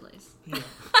 fuck that place. Yeah.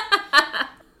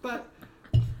 But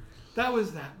that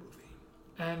was that movie,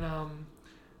 and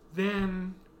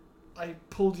then I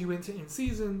pulled you into In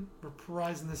Season,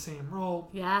 reprising the same role.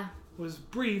 Yeah. It was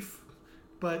brief,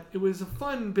 but it was a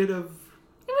fun bit of.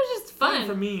 It was just fun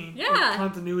for me. Yeah. Like,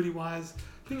 continuity-wise,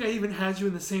 I think I even had you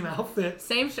in the same outfit.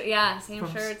 Same shirt, yeah. Same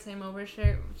shirt, same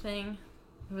overshirt thing.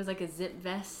 It was like a zip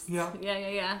vest. Yeah.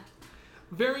 Yeah.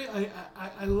 Very,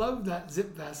 I love that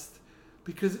zip vest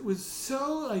because it was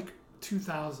so like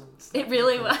 2000s. It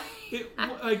really was. It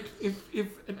like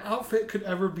if an outfit could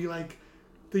ever be like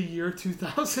the year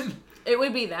 2000, it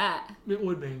would be that. It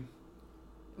would be.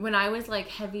 When I was like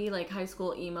heavy like high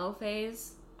school emo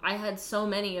phase, I had so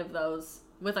many of those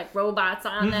with like robots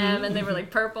on them and they were like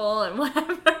purple and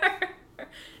whatever.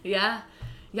 Yeah.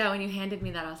 When you handed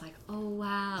me that, I was like, oh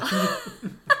wow.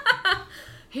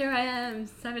 Here I am,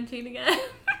 17 again.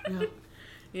 Yeah.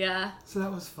 Yeah. So that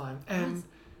was fun. And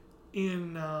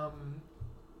in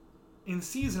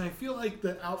Season, I feel like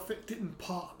the outfit didn't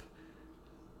pop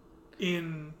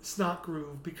in Snot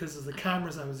Groove because of the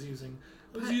cameras I was using.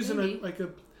 I was using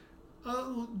a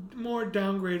more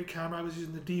downgraded camera. I was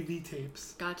using the DV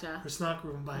tapes. Gotcha. For Snot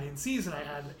Groove. And by In Season, I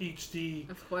had an HD.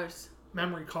 Of course.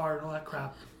 Memory card and all that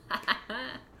crap.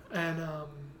 And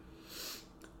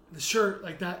the shirt,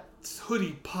 like that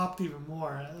hoodie, popped even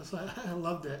more. I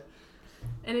loved it.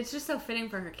 And it's just so fitting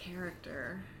for her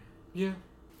character. Yeah.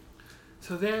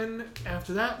 So then,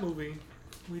 after that movie,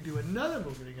 we do another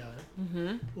movie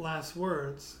together. Last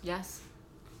Words. Yes.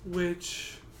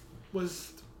 Which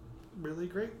was really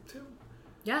great, too.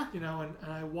 Yeah. You know,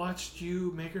 and I watched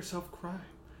you make yourself cry,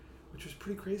 which was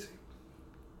pretty crazy.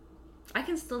 I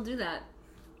can still do that.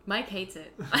 Mike hates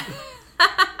it.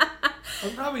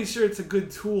 I'm probably sure it's a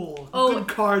good tool, a good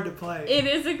card to play. It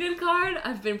is a good card.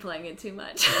 I've been playing it too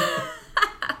much.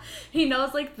 He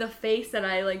knows like the face that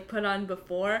I like put on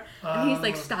before, and he's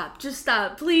like, "Stop, just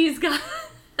stop, please, God."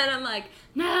 And I'm like,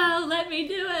 no, let me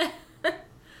do it.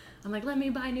 I'm like, let me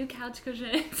buy new couch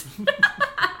cushions.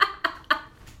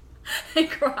 I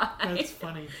cry. That's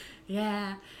funny.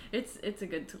 Yeah, it's a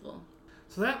good tool.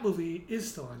 So that movie is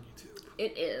still on YouTube.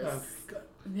 It is. Okay, good.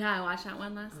 Yeah, I watched that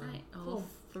one last night. Cool.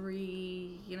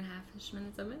 3.5-ish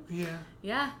minutes of it. Yeah.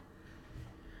 Yeah.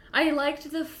 I liked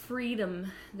the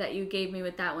freedom that you gave me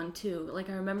with that one too. Like,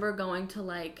 I remember going to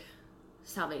like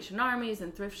Salvation Armies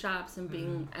and thrift shops and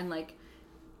being and like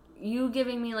you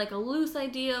giving me like a loose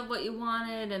idea of what you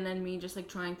wanted, and then me just like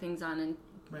trying things on and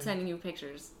sending you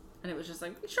pictures, and it was just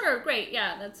like, sure, great,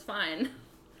 yeah, that's fine.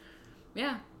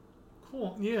 Yeah.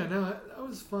 Cool. Yeah, no, that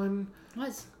was fun.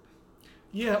 Was.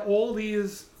 Yeah, all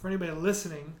these, for anybody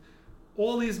listening,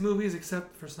 all these movies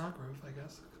except for Snot Grove, I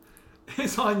guess,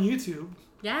 is on YouTube.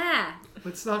 Yeah.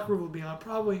 But Snot Grove will be on. I'll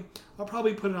probably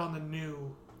put it on the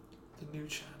new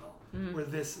channel where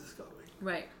this is going.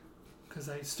 Right. Because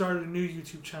I started a new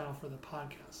YouTube channel for the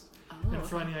podcast. Oh, and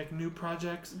for any like new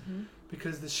projects.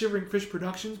 Because the Shivering Fish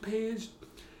Productions page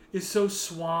is so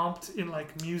swamped in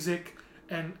like music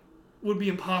and would be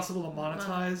impossible to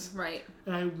monetize. Right.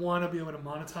 And I want to be able to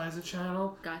monetize a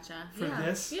channel. Gotcha. For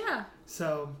this. Yeah.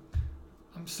 So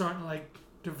I'm starting to like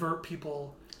divert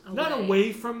people, Away. not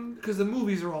away from, because the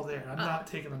movies are all there. I'm not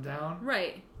taking them down.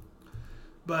 Right.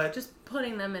 But just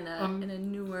putting them in a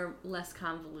newer, less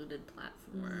convoluted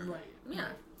platform. Right. Yeah.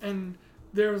 Right. And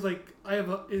there's like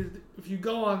if you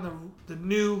go on the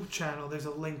new channel, there's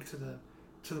a link to the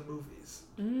movies.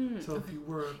 So if you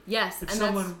were yes, if and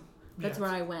someone that's where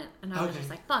I went, and I was just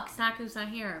like, fuck, Snaku's not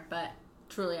here, but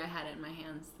truly I had it in my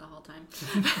hands the whole time.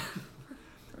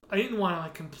 I didn't want to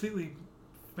like completely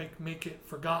make it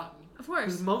forgotten. Of course.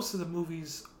 Because most of the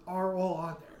movies are all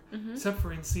on there, except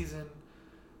for In Season,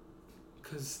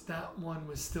 because that one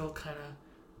was still kind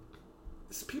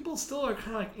of... People still are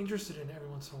kind of like interested in it every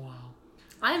once in a while.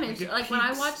 I'm interested. Like, when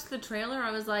I watched the trailer,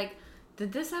 I was like,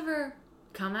 did this ever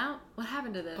come out? What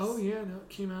happened to this? Oh, yeah, no, it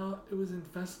came out. It was in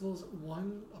festivals. It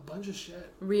won a bunch of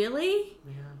shit. Really?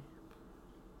 Yeah.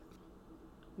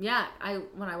 Yeah,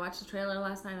 when I watched the trailer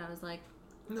last night, I was like...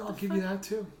 No, I'll give you that,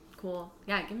 too. Cool.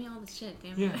 Yeah, give me all this shit,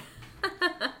 damn it.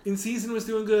 Yeah. In Season was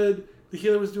doing good. The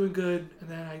Healer was doing good. And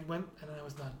then I went, and then I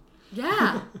was done.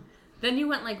 Yeah. Then you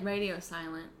went, like, radio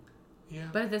silent. Yeah.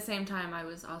 But at the same time, I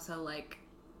was also, like,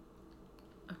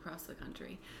 across the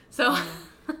country. So...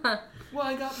 Well,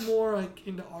 I got more, like,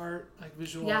 into art, like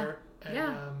visual art.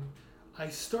 And I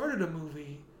started a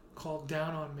movie called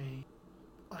Down on Me.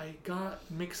 I got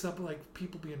mixed up with, like,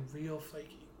 people being real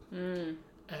flaky. And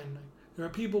there are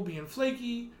people being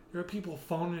flaky. There are people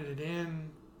phoning it in.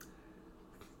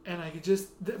 And I could just...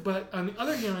 But on the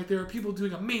other hand, like, there are people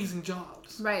doing amazing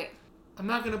jobs. Right. I'm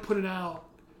not going to put it out.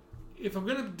 If I'm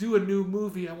going to do a new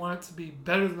movie, I want it to be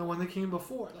better than the one that came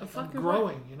before. Like, I'm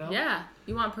growing, you know? Yeah.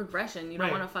 You want progression. You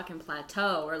don't want a fucking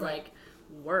plateau or, like,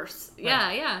 worse.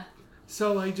 Right. Yeah.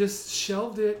 So I just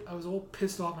shelved it. I was all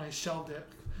pissed off and I shelved it.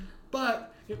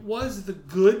 But it was the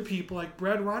good people. Like,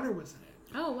 Brad Reiner was in it.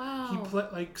 Oh,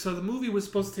 wow. So the movie was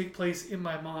supposed to take place in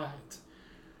my mind.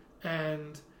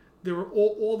 And there were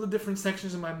all the different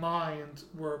sections of my mind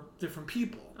were different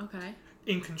people. Okay.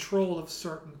 In control of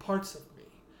certain parts of me.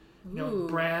 You know,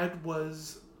 Brad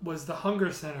was the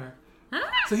Hunger Center.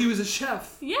 So he was a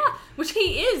chef. Yeah, which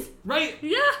he is. Right.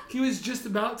 Yeah. He was just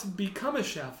about to become a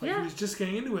chef. Like, he was just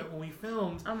getting into it when we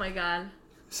filmed. Oh, my God.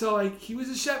 So, like, he was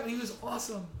a chef and he was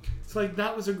awesome. So, like,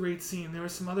 that was a great scene. There were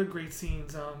some other great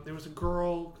scenes. There was a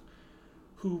girl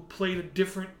who played a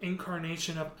different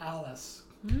incarnation of Alice,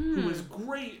 who was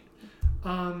great.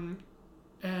 I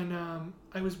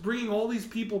was bringing all these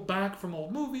people back from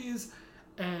old movies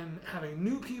and having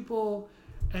new people,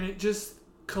 and it just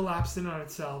collapsed in on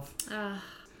itself.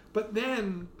 But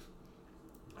then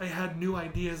I had new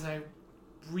ideas. I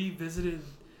revisited...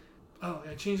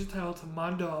 I changed the title to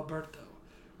Mondo Alberto,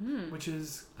 which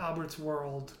is Albert's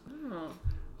World.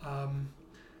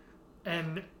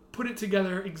 And put it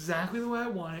together exactly the way I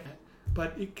want it,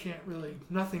 but it can't really...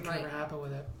 Nothing can ever happen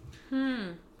with it.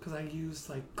 Because I used,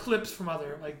 like, clips from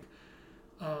other... Like,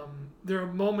 there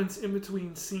are moments in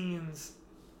between scenes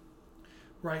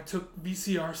where I took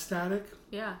VCR static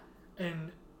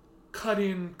and cut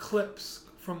in clips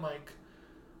from, like,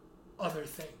 other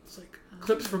things. Like,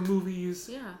 clips from movies,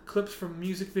 clips from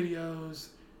music videos,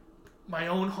 my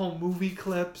own home movie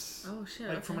clips. Oh, shit.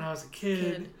 Like, from when I was a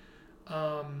kid.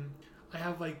 I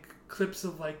have, like, clips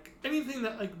of, like, anything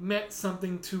that, like, meant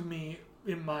something to me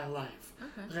in my life.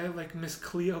 Okay. Like, I have, like, Miss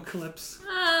Cleo clips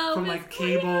Miss from, like,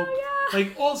 cable. Cleo,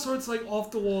 Like, all sorts of, like,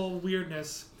 off-the-wall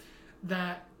weirdness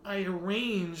that I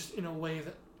arranged in a way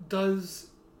that does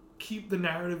keep the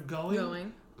narrative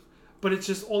going. but it's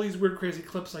just all these weird, crazy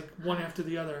clips, like one after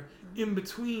the other, in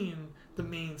between the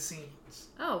main scenes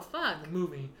Oh, fuck. of the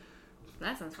movie.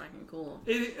 That sounds fucking cool.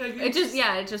 It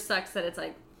It just sucks that it's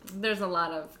like, there's a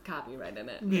lot of copyright in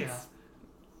it. Yeah. It's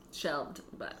shelved,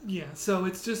 but. Yeah, so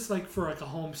it's just like for like a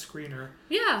home screener.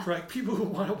 Yeah. For like people who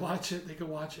want to watch it, they can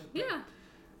watch it. But Yeah.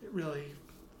 It really.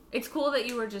 It's cool that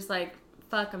you were just like,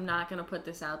 fuck, I'm not going to put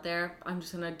this out there. I'm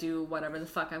just going to do whatever the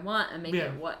fuck I want and make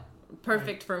it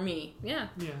perfect for me. Yeah.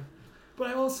 Yeah. But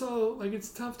I also, like, it's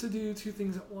tough to do two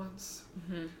things at once.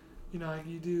 Mm-hmm. You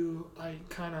know, I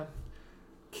kind of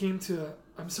came to,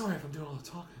 I'm sorry if I'm doing all the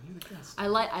talking. You're the guest. I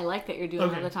like that you're doing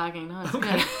all the talking. No, it's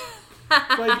good.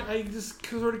 Like, I just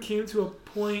sort of came to a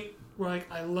point where,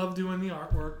 like, I love doing the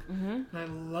artwork. Mm-hmm. And I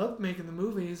love making the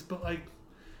movies. But, like,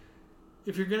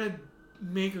 if you're going to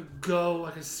make a go,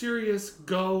 like a serious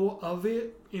go of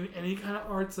it in any kind of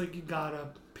arts, like, you gotta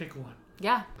pick one.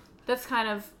 Yeah. That's kind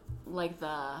of like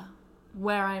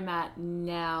where I'm at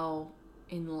now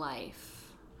in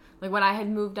life. Like when I had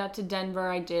moved out to Denver,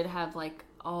 I did have like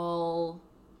all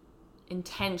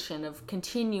intention of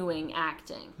continuing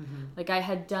acting. Mm-hmm. Like I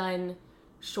had done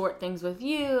short things with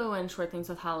you and short things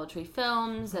with Hollow Tree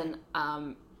Films, and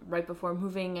right before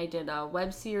moving I did a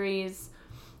web series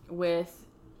with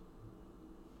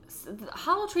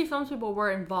Hollow Tree Films. People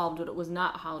were involved, but it was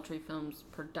not Hollow Tree Films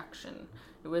production.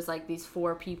 It was like these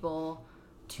 4 people.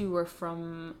 2 were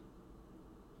from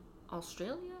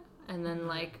Australia, and then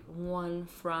like 1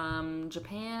 from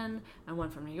Japan and 1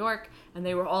 from New York, and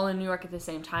they were all in New York at the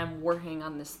same time working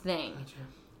on this thing. Gotcha.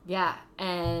 Yeah,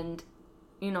 and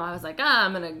you know, I was like,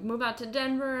 I'm gonna move out to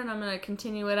Denver and I'm gonna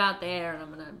continue it out there and I'm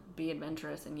gonna be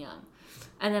adventurous and young.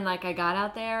 And then like I got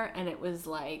out there and it was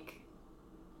like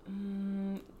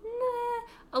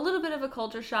a little bit of a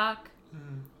culture shock.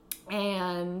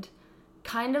 And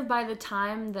kind of by the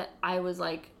time that I was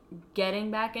like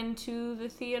getting back into the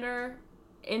theater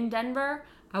in Denver,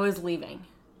 I was leaving.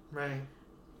 Right.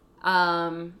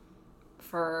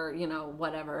 For, you know,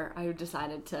 whatever. I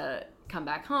decided to come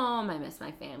back home. I miss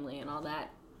my family and all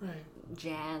that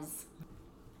jazz.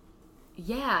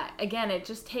 Yeah, again, it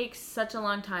just takes such a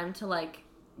long time to like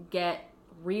get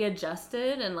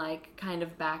readjusted and like kind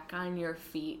of back on your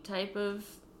feet type of,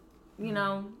 you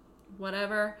know,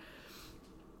 whatever.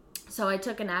 So I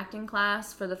took an acting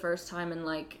class for the first time in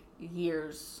like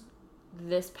years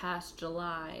this past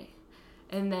July.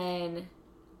 And then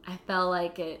I felt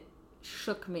like it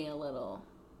shook me a little.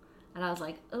 And I was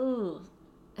like, ooh,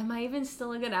 am I even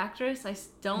still a good actress? I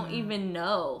don't even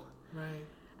know. Right.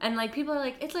 And like people are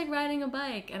like, it's like riding a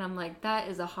bike. And I'm like, that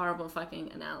is a horrible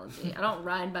fucking analogy. I don't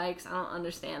ride bikes. I don't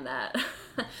understand that.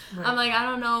 Right. I'm like, I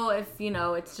don't know if, you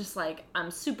know, it's just like I'm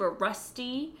super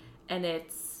rusty and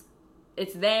it's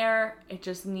there. It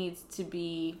just needs to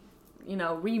be, you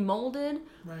know, remolded.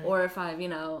 Right. Or if I've, you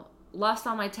know, lost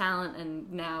all my talent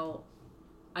and now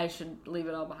I should leave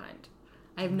it all behind.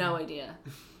 I have no idea.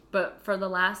 But for the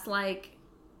last, like,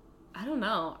 I don't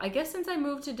know. I guess since I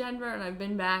moved to Denver and I've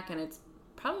been back and it's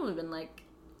probably been like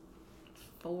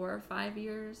 4 or 5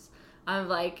 years, I've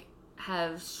like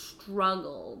have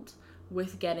struggled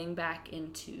with getting back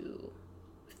into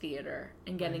theater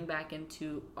and getting back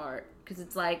into art. Because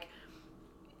it's like,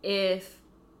 if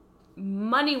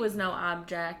money was no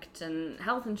object and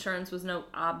health insurance was no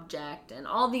object and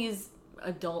all these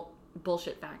adult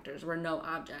bullshit factors were no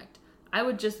object, I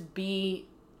would just be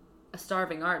a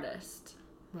starving artist.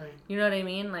 Right. You know what I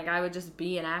mean? Like, I would just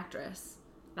be an actress.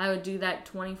 I would do that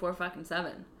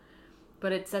 24/7.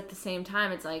 But it's at the same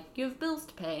time, it's like, you have bills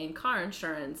to pay and car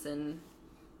insurance and,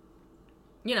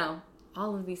 you know,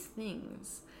 all of these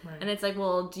things. Right. And it's like,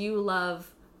 well, do you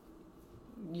love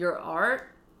your art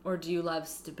or do you love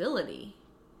stability?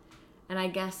 And I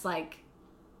guess, like,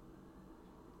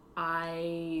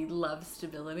 I love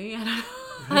stability. I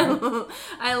don't know.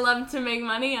 I love to make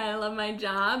money. I love my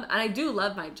job. And I do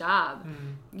love my job.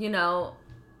 Mm-hmm. You know,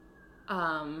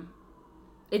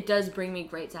 it does bring me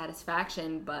great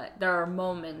satisfaction, but there are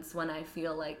moments when I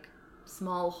feel like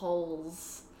small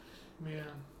holes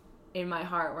in my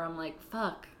heart where I'm like,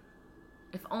 fuck,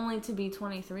 if only to be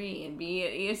 23 and be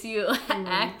at ESU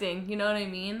acting, you know what I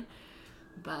mean?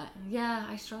 But yeah,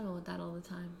 I struggle with that all the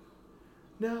time.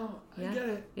 No, I get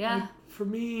it. Yeah. Like, for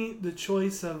me, the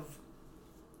choice of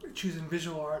choosing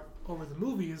visual art over the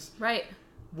movies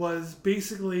was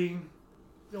basically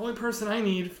the only person I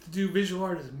need to do visual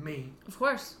art is me. Of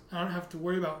course. I don't have to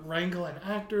worry about wrangling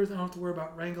actors. I don't have to worry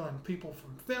about wrangling people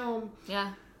from film.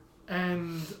 Yeah.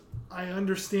 And I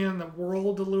understand the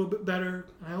world a little bit better.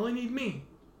 I only need me.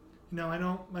 You know, I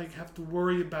don't like have to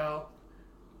worry about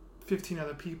 15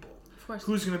 other people. Of course.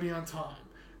 Who's going to be on time?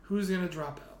 Who's going to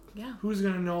drop out? Yeah. Who's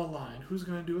going to know a line? Who's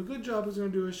going to do a good job? Who's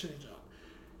going to do a shitty job?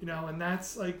 You know, and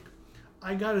that's like,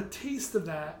 I got a taste of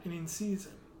that in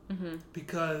season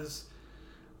because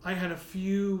I had a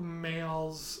few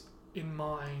males in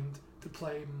mind to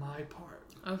play my part.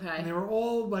 Okay. And they were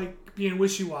all like being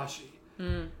wishy-washy.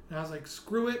 And I was like,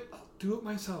 screw it, I'll do it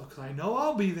myself because I know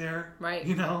I'll be there. Right.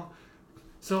 You know?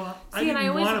 So I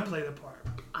didn't want to play the part.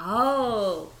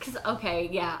 Oh, because, okay,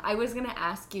 yeah. I was going to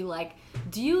ask you, like,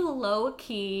 do you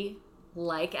low-key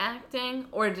like acting?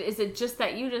 Or is it just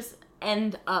that you just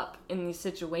end up in these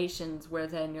situations where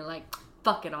then you're like,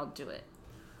 fuck it, I'll do it?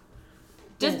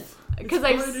 Just because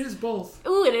it is both.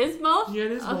 Ooh, it is both? Yeah,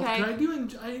 it is both. Okay.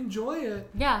 I enjoy it.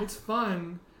 Yeah. It's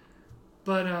fun.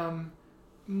 But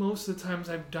most of the times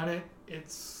I've done it,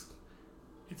 it's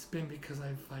been because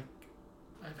I've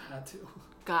had to.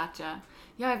 Gotcha.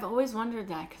 Yeah, I've always wondered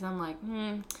that because I'm like,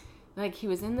 like he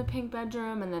was in the pink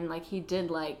bedroom and then like he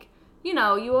did like, you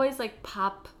know, you always like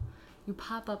pop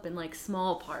up in like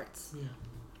small parts. Yeah.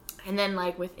 And then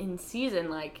like within season,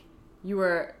 like you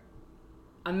were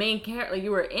a main character, like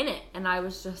you were in it, and I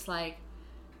was just like,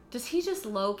 does he just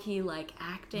low key like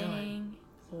acting,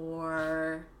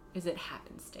 or is it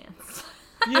happenstance?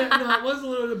 Yeah, no, it was a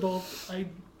little bit of both.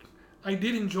 I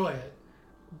did enjoy it,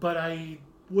 but I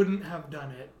wouldn't have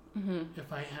done it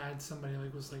if I had somebody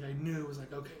like I knew was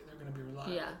like, okay, they're gonna be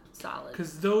reliable. Yeah, solid.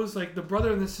 Because those like the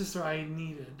brother and the sister I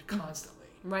needed constantly.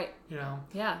 Right. You know.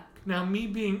 Yeah. Now me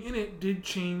being in it did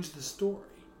change the story.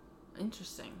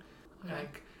 Interesting. Okay.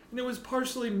 Like, and it was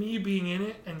partially me being in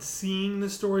it and seeing the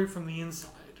story from the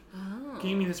inside. Oh.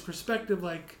 Gave me this perspective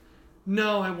like,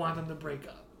 no, I want them to break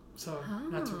up. So,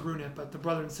 not to ruin it, but the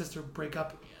brother and sister break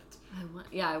up in the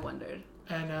end. I wondered.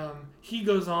 And he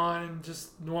goes on and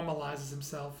just normalizes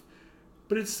himself.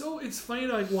 But it's funny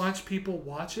to like watch people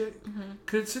watch it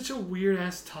because it's such a weird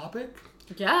ass topic.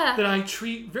 Yeah. That I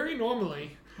treat very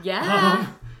normally. Yeah.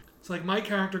 It's like my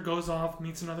character goes off,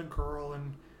 meets another girl,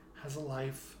 and has a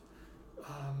life.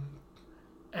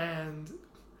 And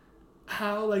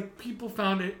how like people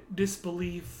found it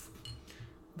disbelief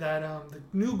that the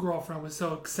new girlfriend was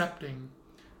so accepting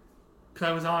because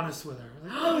I was honest with her.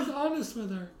 Like, I was honest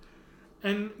with her,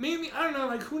 and maybe I don't know.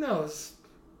 Like who knows?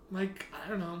 Like I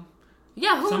don't know.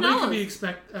 Yeah, who Somebody knows? could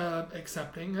be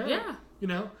accepting. Yeah. You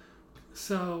know.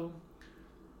 So.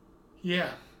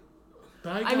 Yeah.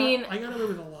 But I got away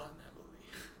with a lot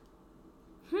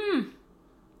in that movie.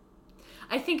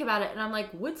 I think about it and I'm like,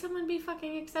 would someone be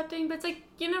fucking accepting? But it's like,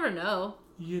 you never know.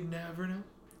 You never know.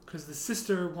 Because the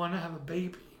sister wanted to have a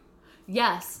baby.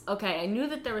 Yes. Okay. I knew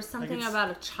that there was something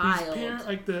about a child.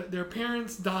 Their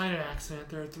parents died in an accident.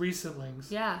 There are 3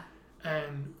 siblings. Yeah.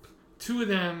 And 2 of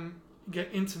them get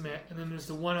intimate. And then there's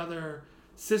the one other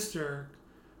sister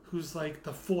who's like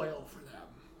the foil for them.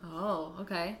 Oh,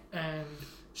 okay. And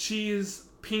she is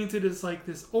painted as like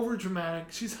this overdramatic.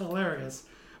 She's hilarious.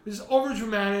 This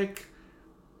overdramatic,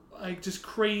 like just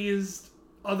crazed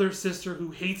other sister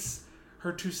who hates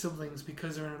her 2 siblings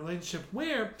because they're in a relationship.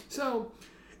 So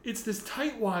it's this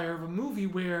tight wire of a movie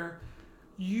where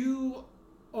you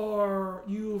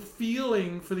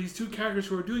feeling for these 2 characters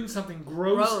who are doing something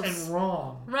gross and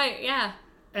wrong. Right. Yeah.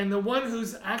 And the one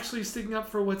who's actually sticking up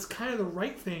for what's kind of the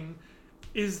right thing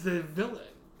is the villain.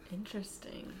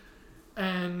 Interesting.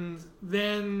 And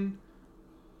then,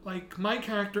 like, my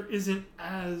character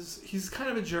he's kind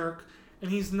of a jerk,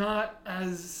 and he's not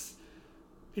as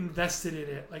invested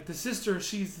in it. Like, the sister,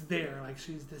 she's there. Like,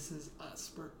 this is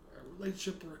us. We're a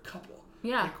relationship, we're a couple.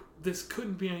 Yeah. Like, this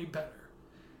couldn't be any better.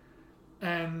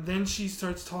 And then she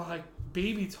starts talking, like,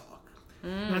 baby talk.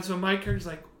 And that's when my character's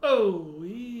like, oh,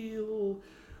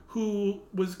 who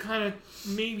was kind of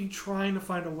maybe trying to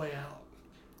find a way out.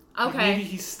 Okay. Like maybe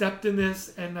he stepped in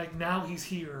this and like now he's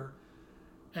here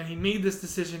and he made this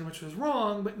decision which was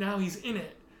wrong, but now he's in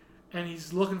it and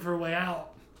he's looking for a way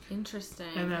out. Interesting.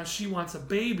 And now she wants a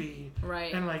baby.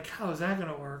 Right. And like, how is that going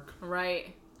to work?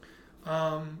 Right.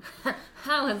 How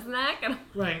is that going to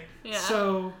Right. Yeah.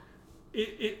 So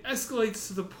it escalates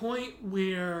to the point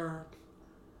where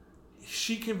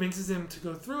she convinces him to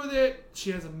go through with it.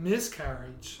 She has a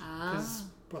miscarriage. Because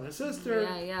brother, sister.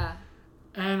 Yeah, yeah.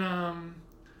 And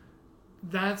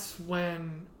that's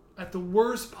when, at the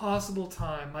worst possible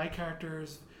time, my character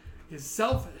is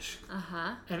selfish.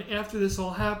 Uh-huh. And after this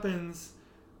all happens,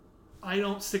 I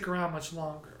don't stick around much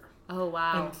longer. Oh,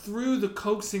 wow. And through the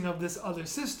coaxing of this other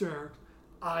sister,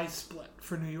 I split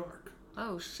for New York.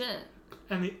 Oh, shit.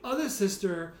 And the other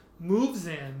sister moves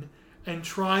in and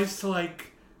tries to,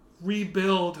 like,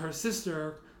 rebuild her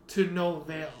sister to no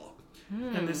avail.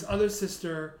 And this other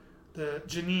sister, the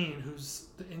Janine, who's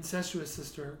the incestuous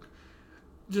sister,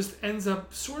 just ends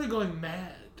up sort of going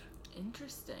mad.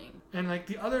 Interesting. And like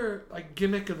the other like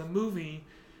gimmick of the movie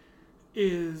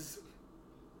is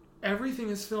everything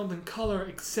is filmed in color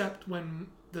except when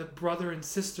the brother and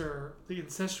sister, the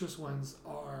incestuous ones,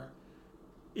 are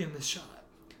in the shot.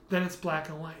 Then it's black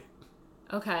and white.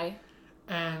 Okay.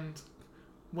 And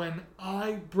when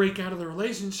I break out of the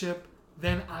relationship,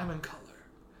 then I'm in color.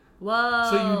 Whoa.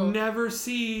 So you never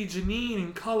see Janine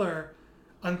in color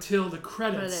until the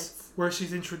credits. Where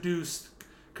she's introduced.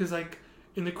 Because like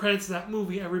in the credits of that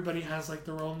movie, everybody has like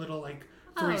their own little like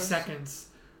 3 seconds.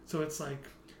 So it's like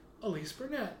Elise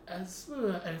Burnett as,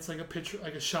 and it's like a picture,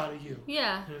 like a shot of you.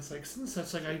 Yeah. And it's like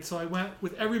such like so I went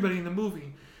with everybody in the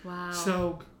movie. Wow.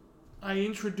 So I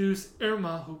introduced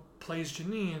Irma, who plays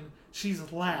Janine.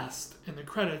 She's last in the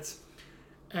credits,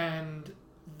 and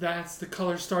that's the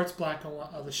color starts black and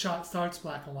white. The shot starts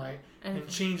black and white and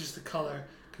changes the color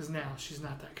because now she's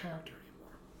not that character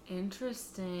anymore.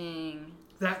 Interesting.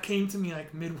 That came to me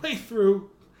like midway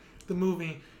through the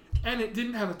movie, and it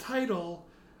didn't have a title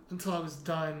until I was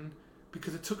done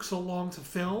because it took so long to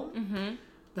film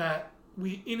that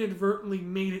we inadvertently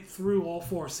made it through all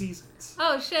 4 seasons.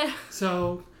 Oh shit.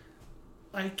 So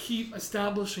I keep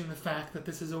establishing the fact that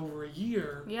this is over a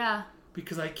year. Yeah.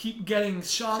 Because I keep getting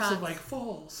shots of like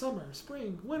fall, summer,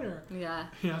 spring, winter. Yeah.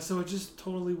 You know, so it just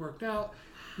totally worked out.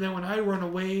 And then when I run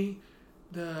away,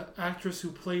 the actress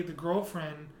who played the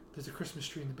girlfriend, there's a Christmas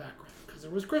tree in the background because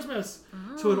it was Christmas.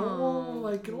 Oh. So it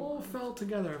all fell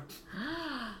together.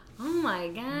 Oh my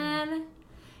god.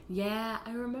 Yeah,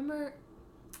 I remember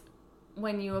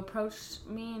when you approached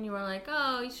me and you were like,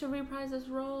 "Oh, you should reprise this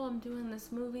role. I'm doing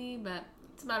this movie, but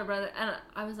it's about a brother." And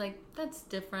I was like, "That's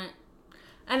different."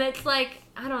 And it's like,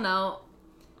 I don't know.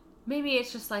 Maybe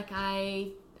it's just like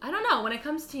I don't know. When it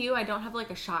comes to you, I don't have like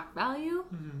a shock value.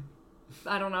 Mm-hmm.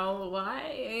 I don't know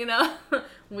why. You know,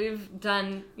 we've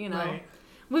done. You know, Right.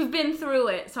 we've been through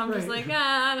it. So I'm just Right.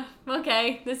 like,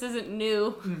 okay, this isn't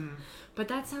new. Mm-hmm. But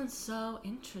that sounds so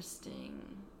interesting.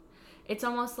 It's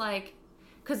almost like,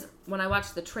 because when I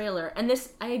watched the trailer, and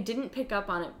this, I didn't pick up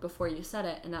on it before you said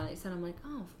it, and now that you said it, I'm like,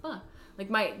 oh, fuck.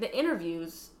 Like, the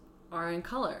interviews are in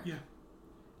color. Yeah.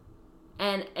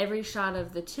 And every shot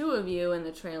of the two of you in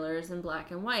the trailer is in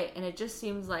black and white, and it just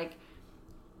seems like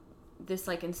this,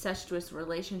 like, incestuous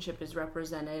relationship is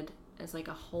represented as, like,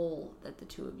 a whole that the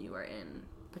two of you are in,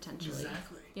 potentially.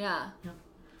 Exactly. Yeah. Yeah.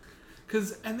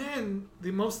 And then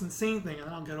the most insane thing, and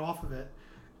I'll get off of it,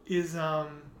 is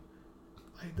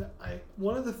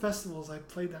one of the festivals I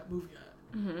played that movie at,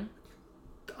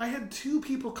 I had 2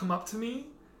 people come up to me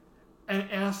and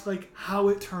ask like how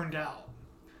it turned out.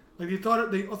 Like they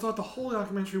thought the whole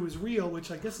documentary was real,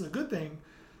 which I guess is a good thing.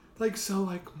 Like so,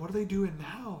 like what are they doing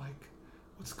now? Like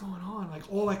what's going on? Like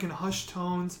all like in hushed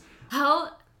tones.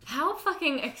 How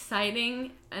fucking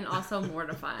exciting and also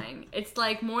mortifying. It's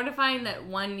like mortifying that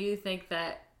one, you think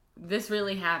that this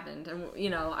really happened and you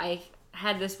know, I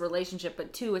had this relationship,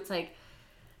 but 2, it's like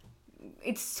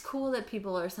it's cool that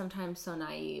people are sometimes so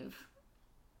naive,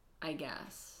 I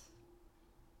guess.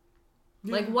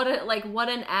 Yeah. Like what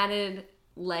an added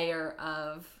layer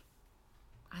of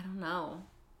I don't know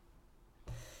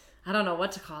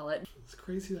what to call it. It's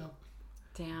crazy though.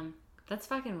 Damn. That's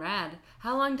fucking rad.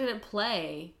 How long did it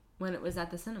play when it was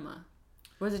at the cinema?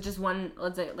 Was it just one,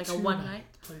 let's say, like 2 a one night?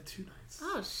 Played 2 nights.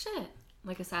 Oh, shit.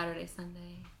 Like a Saturday,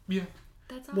 Sunday. Yeah.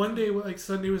 That's awesome. One day, like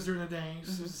Sunday was during the day,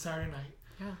 so it was a Saturday night.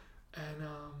 Yeah. And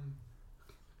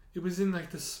it was in like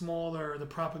the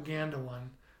propaganda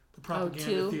one. The propaganda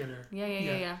 2? theater.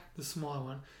 Yeah. The smaller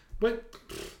one. But,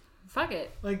 Fuck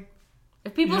it. like...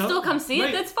 If people you know, still come see right.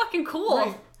 it, that's fucking cool.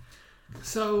 Right.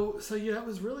 So yeah, it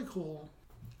was really cool.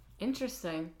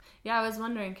 Interesting. Yeah, I was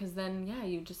wondering, because then, yeah,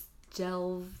 you just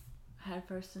delve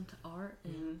headfirst into art,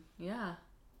 and yeah.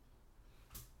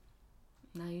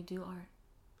 Now you do art.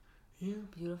 Yeah.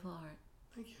 Beautiful art.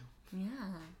 Thank you. Yeah.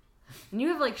 And you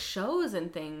have, like, shows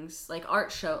and things, like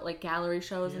art show, like gallery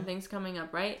shows and things coming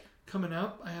up, right? Coming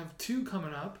up. I have 2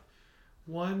 coming up.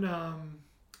 One, I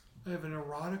have an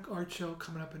erotic art show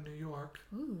coming up in New York.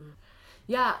 Ooh.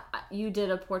 Yeah, you did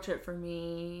a portrait for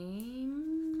me.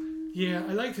 Yeah,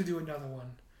 I'd like to do another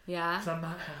one. Yeah. Because I'm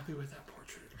not happy with that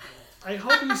portrait at all. I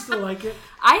hope you still like it.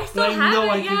 I still but have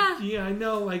know it, yeah. Yeah, I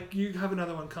know, like, you have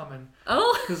another one coming.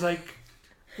 Oh. Because, like,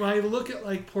 when I look at,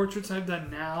 like, portraits I've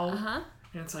done now, Uh-huh.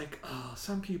 and it's like, oh,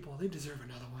 some people, they deserve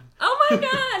another one. Oh, my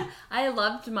God. I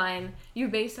loved mine. You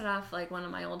based it off, like, one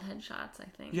of my old headshots, I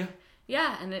think. Yeah.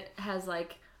 Yeah, and it has,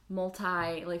 like,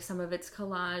 like, some of it's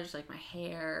collage, like, my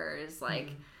hair is,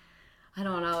 like, I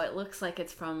don't know, it looks like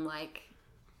it's from, like,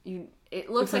 it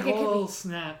looks it's like it could all be...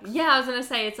 snacks. Yeah, I was going to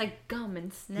say, it's like gum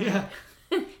and snack.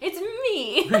 Yeah. It's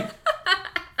me.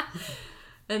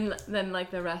 And then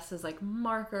like the rest is like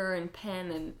marker and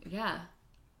pen and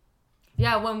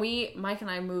yeah, when Mike and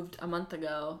I moved a month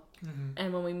ago,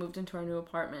 and when we moved into our new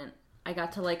apartment, I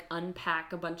got to like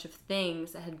unpack a bunch of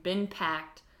things that had been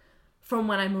packed from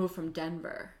when I moved from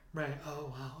Denver. Right.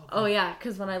 Oh, wow. Okay. Oh, yeah,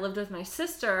 because when I lived with my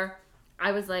sister,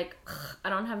 I was like, I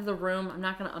don't have the room. I'm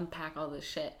not going to unpack all this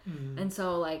shit. And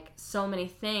so, like, so many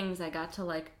things I got to,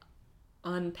 like,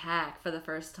 unpack for the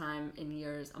first time in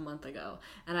years a month ago.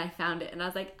 And I found it, and I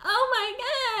was like, oh,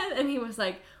 my God. And he was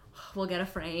like, we'll get a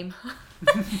frame.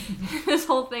 This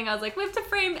whole thing, I was like, we have to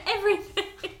frame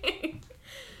everything.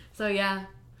 So, yeah.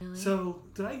 Really? So,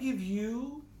 did I give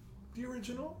you the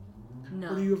original? No.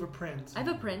 Or do you have a print? I have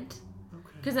a print. Okay.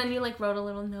 Because then you, like, wrote a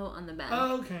little note on the back.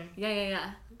 Oh, okay.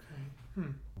 Yeah. Okay.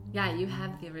 Yeah, you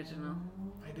have the original.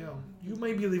 I do. You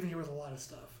may be leaving here with a lot of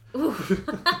stuff. Ooh.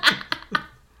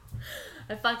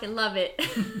 I fucking love it.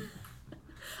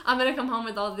 I'm gonna come home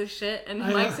with all this shit, and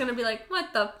Mike's gonna be like,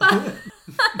 what the fuck?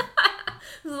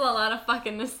 This is a lot of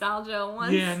fucking nostalgia at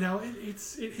once. Yeah, no, it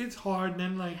hits hard, and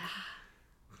then, like,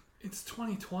 it's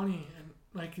 2020, and,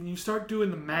 like, and you start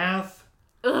doing the math.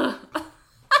 Ugh.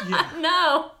 Yeah.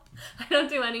 No, I don't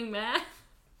do any math.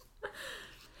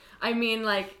 I mean,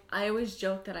 like, I always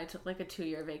joke that I took, like, a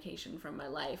 2-year vacation from my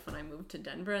life when I moved to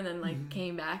Denver and then, like,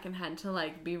 came back and had to,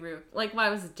 like, like, well, I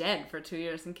was dead for 2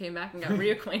 years and came back and got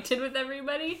reacquainted with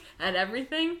everybody and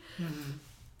everything.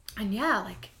 And, yeah,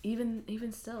 like,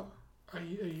 even still. Are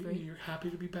you happy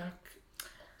to be back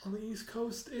on the East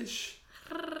Coast-ish?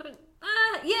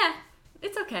 Yeah,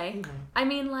 it's okay. I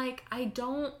mean, like, I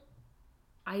don't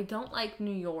like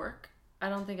New York. I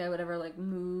don't think I would ever, like,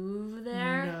 move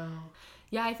there. No.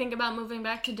 Yeah, I think about moving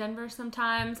back to Denver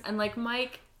sometimes. And, like,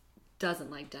 Mike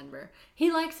doesn't like Denver. He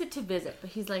likes it to visit, but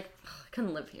he's like, I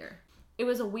couldn't live here. It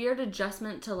was a weird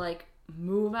adjustment to, like,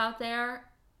 move out there,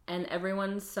 and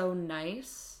everyone's so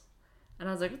nice. And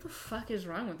I was like, what the fuck is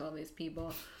wrong with all these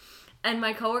people? And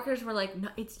my coworkers were like, no,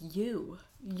 it's you.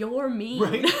 You're mean.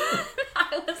 Right.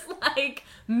 I was like,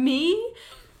 me?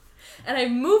 And I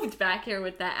moved back here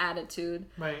with that attitude.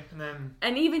 Right, and then...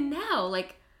 And even now,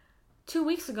 like, 2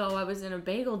 weeks ago, I was in a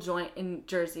bagel joint in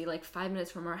Jersey, like 5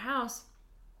 minutes from our house.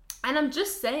 And I'm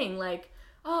just saying, like,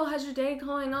 oh, how's your day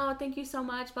going? Oh, thank you so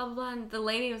much, blah, blah, blah. And the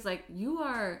lady was like, you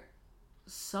are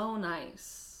so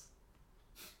nice.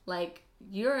 Like,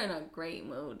 you're in a great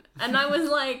mood. And I was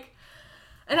like,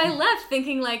 and I left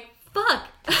thinking, like, fuck.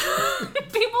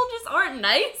 People just aren't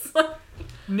nice.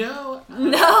 No.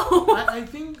 I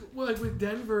think, like, with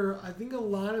Denver, I think a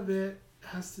lot of it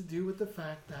has to do with the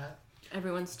fact that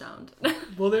everyone's stoned.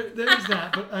 Well, there's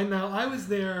that, but I was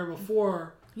there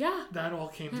before that all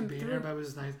came to be, and everybody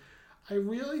was nice. I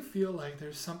really feel like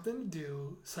there's something to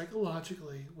do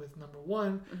psychologically with, number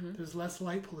one, there's less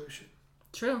light pollution.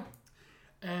 True.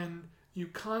 And you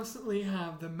constantly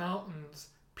have the mountains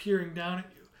peering down at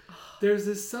you. There's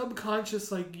this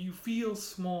subconscious, like, you feel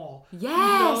small. Yes. You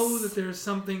know that there's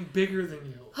something bigger than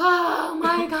you. Oh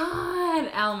my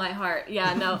God. Ow, my heart.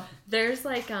 Yeah, no. There's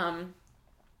like,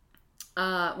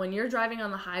 when you're driving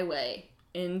on the highway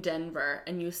in Denver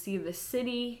and you see the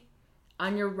city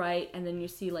on your right and then you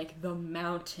see, like, the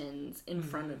mountains in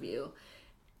front of you,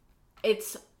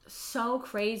 it's so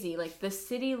crazy. Like, the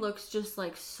city looks just,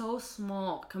 like, so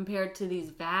small compared to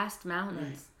these vast mountains.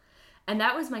 Right. And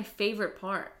that was my favorite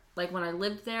part. Like, when I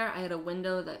lived there, I had a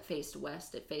window that faced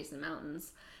west. It faced the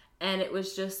mountains. And it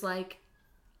was just, like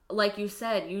you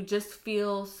said, you just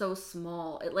feel so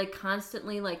small. It, like,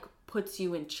 constantly, like, puts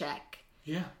you in check.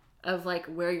 Yeah. Of, like,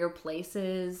 where your place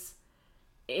is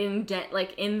in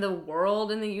the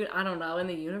world, in the, I don't know, in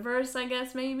the universe, I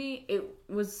guess, maybe. It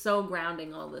was so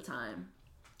grounding all the time.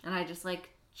 And I just, like,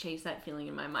 chase that feeling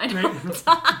in my mind all the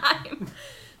time.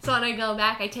 So when I go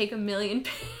back, I take 1,000,000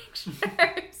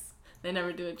 pictures. They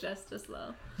never do it justice,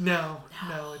 though. No,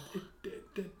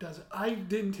 it doesn't. I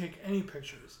didn't take any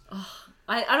pictures.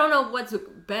 I don't know what's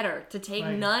better, to take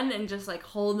none and just, like,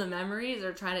 hold the memories,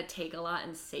 or try to take a lot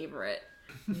and savor it.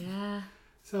 Yeah.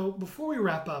 So before we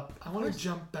wrap up, I want to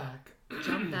jump back.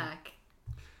 To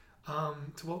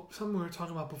something we were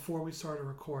talking about before we started to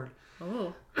record.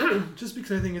 Oh. Just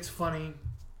because I think it's funny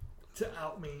to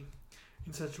out me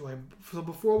in such a way. So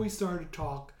before we started to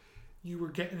talk, you were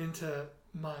getting into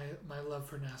my love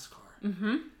for NASCAR.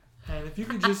 Mm-hmm. And if you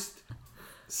could just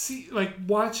see, like,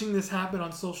 watching this happen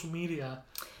on social media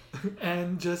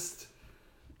and just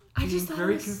being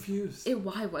very confused.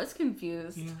 I was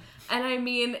confused. Yeah. And I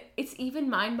mean, it's even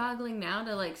mind-boggling now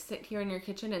to, like, sit here in your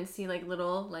kitchen and see, like,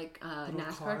 little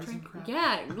NASCAR train.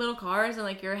 Yeah, little cars and,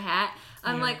 like, your hat.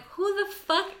 I'm like, who the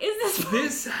fuck is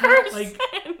this hat, like,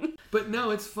 but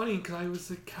no, it's funny because I was,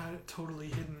 like, had it totally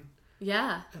hidden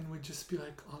Yeah. And we'd just be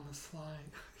like on the sly,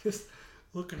 just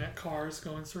looking at cars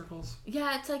going circles.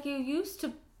 Yeah, it's like you used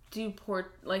to do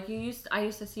I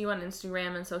used to see you on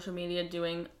Instagram and social media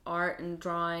doing art and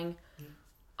drawing.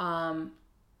 Yeah.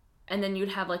 And then you'd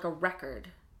have like a record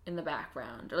in the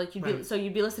background, or like you'd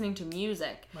be listening to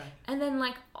music. Right. And then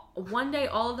like one day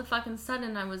all of the fucking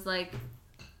sudden I was like,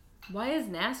 why is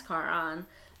NASCAR on?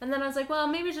 And then I was like, well,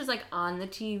 maybe it's just like on the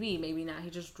TV. Maybe not. He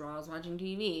just draws watching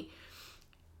TV.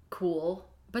 Cool.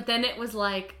 But then it was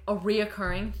like a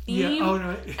reoccurring theme. Yeah. Oh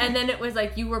no. And then it was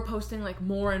like you were posting like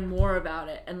more and more about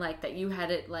it, and like that you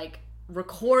had it like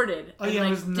recorded. Oh and, yeah, like,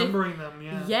 I was numbering them.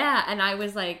 Yeah. Yeah, and I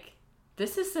was like,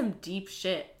 this is some deep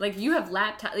shit. Like you have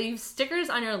you have stickers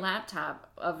on your laptop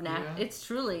of NASCAR. Yeah. It's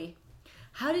truly.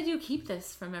 How did you keep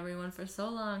this from everyone for so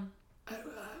long?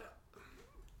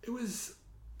 It was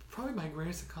probably my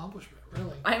greatest accomplishment,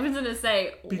 really. I was gonna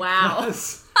say, wow.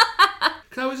 Because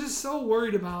I was just so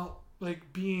worried about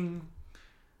like being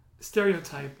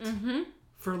stereotyped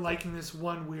for liking this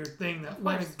one weird thing that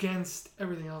went against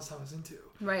everything else I was into.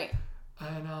 Right.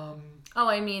 And oh,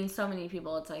 I mean, so many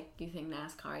people. It's like you think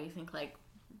NASCAR, you think like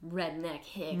redneck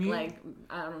hick, like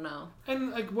I don't know.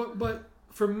 And like but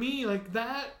for me, like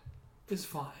that is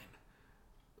fine.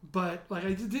 But like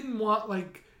I didn't want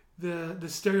like the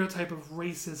stereotype of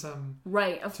racism,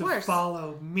 right? Of course,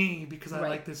 follow me because I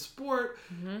like this sport.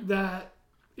 That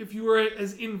if you were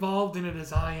as involved in it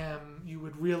as I am, you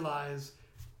would realize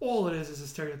all it is a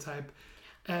stereotype,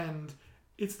 and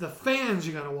it's the fans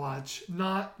you gotta watch,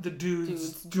 not the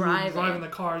dudes driving the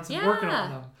cars and working on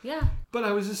them. Yeah. But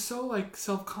I was just so like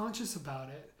self-conscious about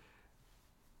it,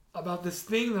 about this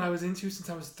thing that I was into since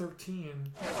I was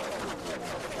 13.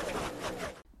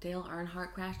 Dale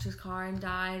Earnhardt crashed his car and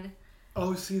died.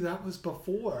 Oh, see, that was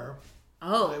before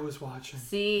I was watching.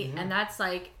 See, and that's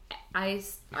like,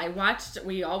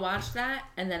 we all watched that,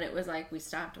 and then it was like, we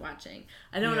stopped watching.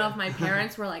 I don't know if my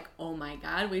parents were like, oh my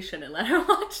God, we shouldn't let her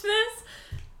watch this,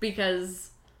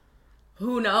 because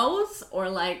who knows? Or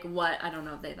like what, I don't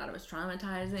know if they thought it was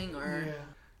traumatizing or...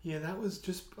 Yeah, that was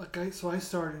just, like, I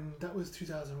started, that was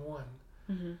 2001,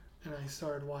 and I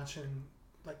started watching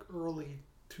like early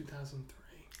 2003.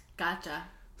 Gotcha.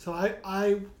 So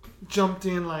I jumped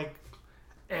in like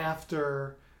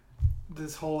after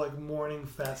this whole like morning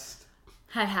fest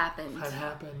had happened.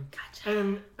 Gotcha.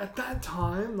 And at that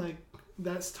time, like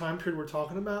that's time period we're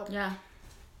talking about. Yeah.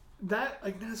 That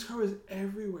like NASCAR was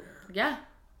everywhere. Yeah.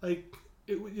 Like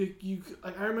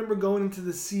I remember going into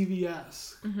the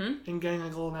CVS and getting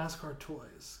like little NASCAR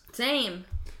toys. Same.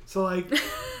 So like,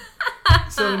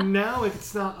 so now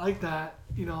it's not like that.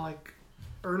 You know, like.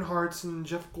 Earnhardt's and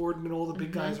Jeff Gordon and all the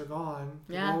big guys are gone.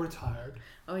 They're all retired.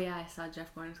 Oh yeah, I saw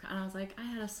Jeff Gordon's car and I was like, I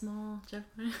had a small Jeff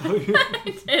Gordon. Oh, yeah.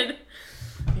 I did.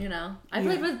 You know, I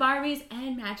played with Barbies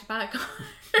and Matchbox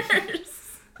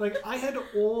cars. Like I had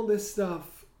all this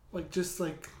stuff like just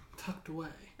like tucked away.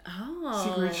 Oh.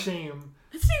 Secret shame.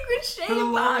 Secret shame. For the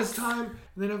longest time.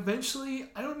 And then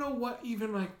eventually, I don't know what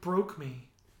even like broke me.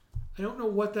 I don't know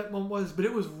what that moment was, but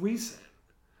it was recent.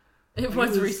 It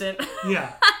was recent.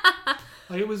 Yeah.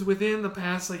 Like it was within the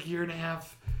past like year and a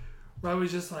half where I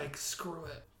was just like, screw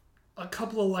it. A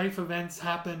couple of life events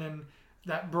happened and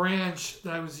that branch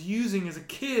that I was using as a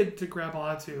kid to grab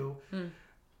onto,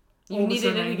 all of a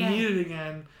sudden I need it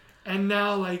again. And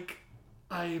now like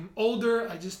I'm older,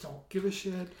 I just don't give a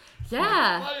shit.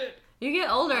 Yeah. You get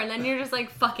older and then you're just like,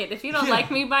 fuck it. If you don't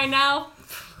like me by now,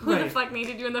 who the fuck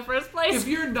needed you in the first place? If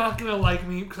you're not going to like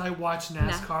me because I watch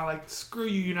NASCAR, like, screw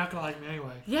you, you're not going to like me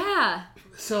anyway. Yeah.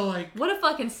 So, like... What a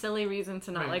fucking silly reason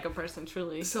to not like a person,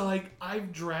 truly. So, like,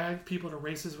 I've dragged people to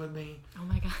races with me. Oh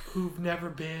my God. Who've never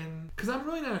been... Because I'm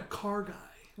really not a car guy.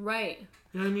 Right.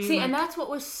 You know what I mean? See, like, and that's what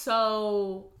was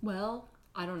so... Well...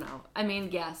 I don't know. I mean,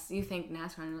 yes, you think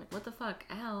NASCAR and you're like, what the fuck?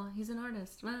 Al, he's an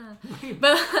artist.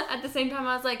 But at the same time,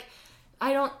 I was like,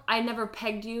 I never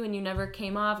pegged you and you never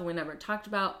came off and we never talked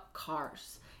about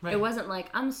cars. Right. It wasn't like,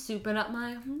 I'm souping up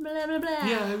my blah, blah, blah.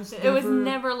 Yeah, it was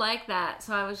never like that.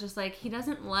 So I was just like, he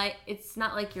doesn't like, it's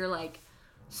not like you're like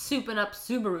souping up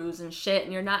Subarus and shit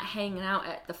and you're not hanging out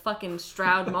at the fucking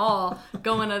Stroud Mall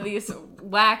going to these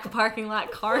whack parking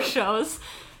lot car shows.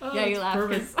 Oh, yeah, you laugh.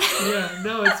 Yeah,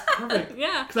 no, it's perfect.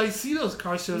 Yeah. Because I see those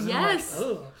car shows and I'm like,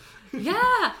 oh.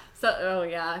 Yeah. So, oh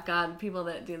yeah, God, people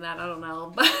that do that, I don't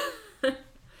know. But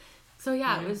so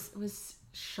yeah, it was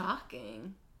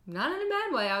shocking. Not in a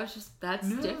bad way. I was just, that's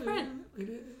different.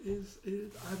 It is.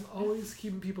 I'm always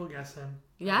keeping people guessing.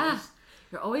 Yeah.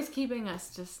 You're always keeping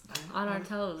us just on our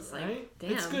toes. Like, right?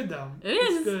 Damn. It's good though.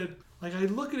 It's good. Like I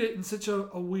look at it in such a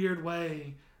weird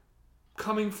way,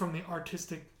 coming from the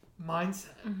artistic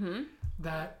mindset,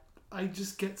 that I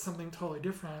just get something totally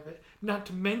different out of it. Not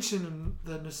to mention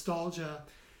the nostalgia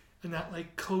and that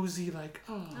like cozy like,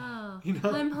 you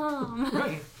know, I'm home.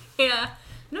 Right. Yeah.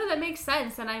 No, that makes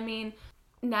sense. And I mean,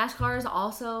 NASCAR is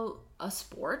also a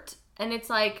sport, and it's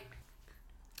like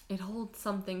it holds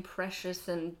something precious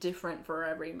and different for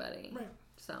everybody. Right.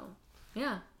 So,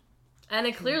 yeah. And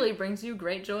it clearly brings you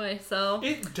great joy. So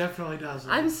it definitely does.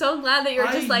 I'm so glad that you're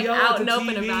just like out and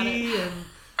open TV about it.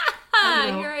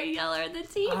 And, You're a yeller at the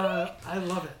TV. I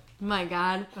love it. My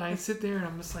God. And I sit there and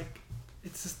I'm just like,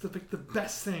 it's just the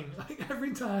best thing. Like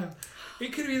every time,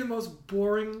 it could be the most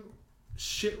boring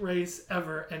shit race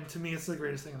ever, and to me, it's the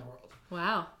greatest thing in the world.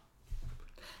 Wow.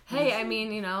 Hey, I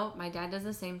mean, you know, my dad does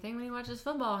the same thing when he watches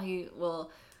football. He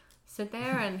will sit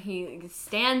there and he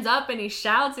stands up and he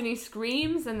shouts and he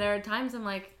screams, and there are times I'm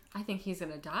like, I think he's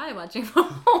gonna die watching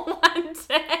football one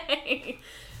day.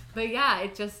 But yeah,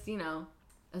 it just, you know,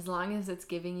 as long as it's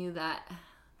giving you that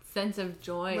sense of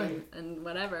joy and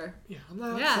whatever. Yeah, I'm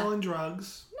not selling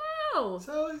drugs. No.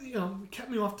 So, you know, it kept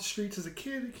me off the streets as a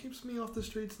kid. It keeps me off the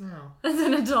streets now. As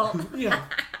an adult. Yeah.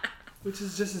 Which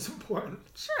is just as important.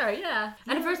 Sure, yeah.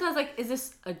 And at first I was like, is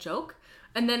this a joke?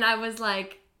 And then I was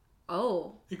like,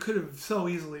 oh. It could have so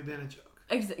easily been a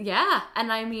joke. Yeah.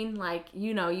 And I mean, like,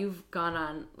 you know, you've gone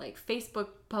on, like, Facebook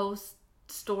posts,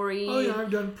 stories. Oh, yeah,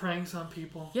 I've done pranks on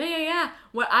people. Yeah.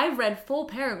 Where I've read full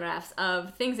paragraphs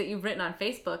of things that you've written on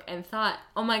Facebook and thought,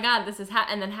 oh my God, this is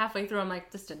and then halfway through I'm like,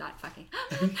 this did not fucking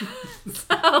happen.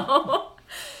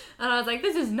 And I was like,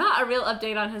 this is not a real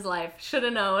update on his life. Should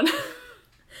have known.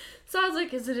 So I was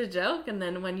like, is it a joke? And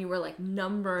then when you were like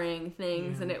numbering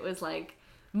things and it was like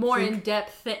more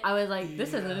in-depth I was like,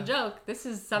 this isn't a joke. This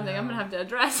is something I'm going to have to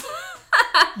address.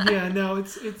 Yeah, no,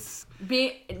 it's...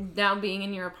 Being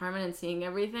in your apartment and seeing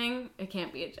everything, it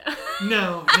can't be a joke.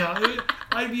 No,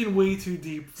 I'd be in way too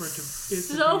deep for it to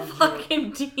so be a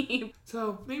fucking joke. deep.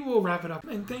 So maybe we'll wrap it up.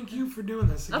 And thank you for doing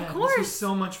this again. Of course. This was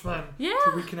so much fun to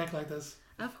reconnect like this.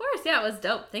 Of course, yeah, it was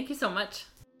dope. Thank you so much.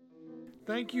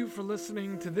 Thank you for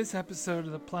listening to this episode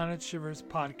of the Planet Shivers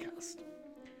podcast.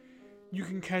 You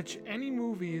can catch any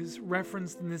movies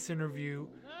referenced in this interview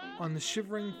on the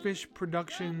Shivering Fish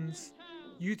Productions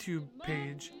YouTube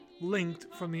page, linked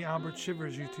from the Albert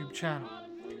Shivers YouTube channel.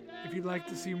 If you'd like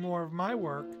to see more of my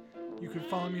work, you can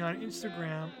follow me on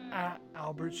Instagram at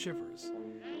Albert Shivers.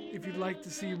 If you'd like to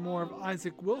see more of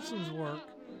Isaac Wilson's work,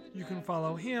 you can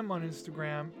follow him on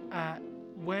Instagram at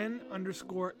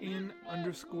when_in_zen.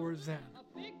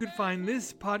 You can find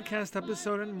this podcast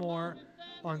episode and more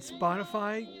on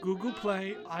Spotify, Google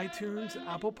Play, iTunes,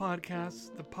 Apple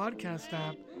Podcasts, the podcast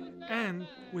app, and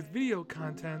with video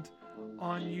content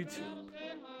on YouTube.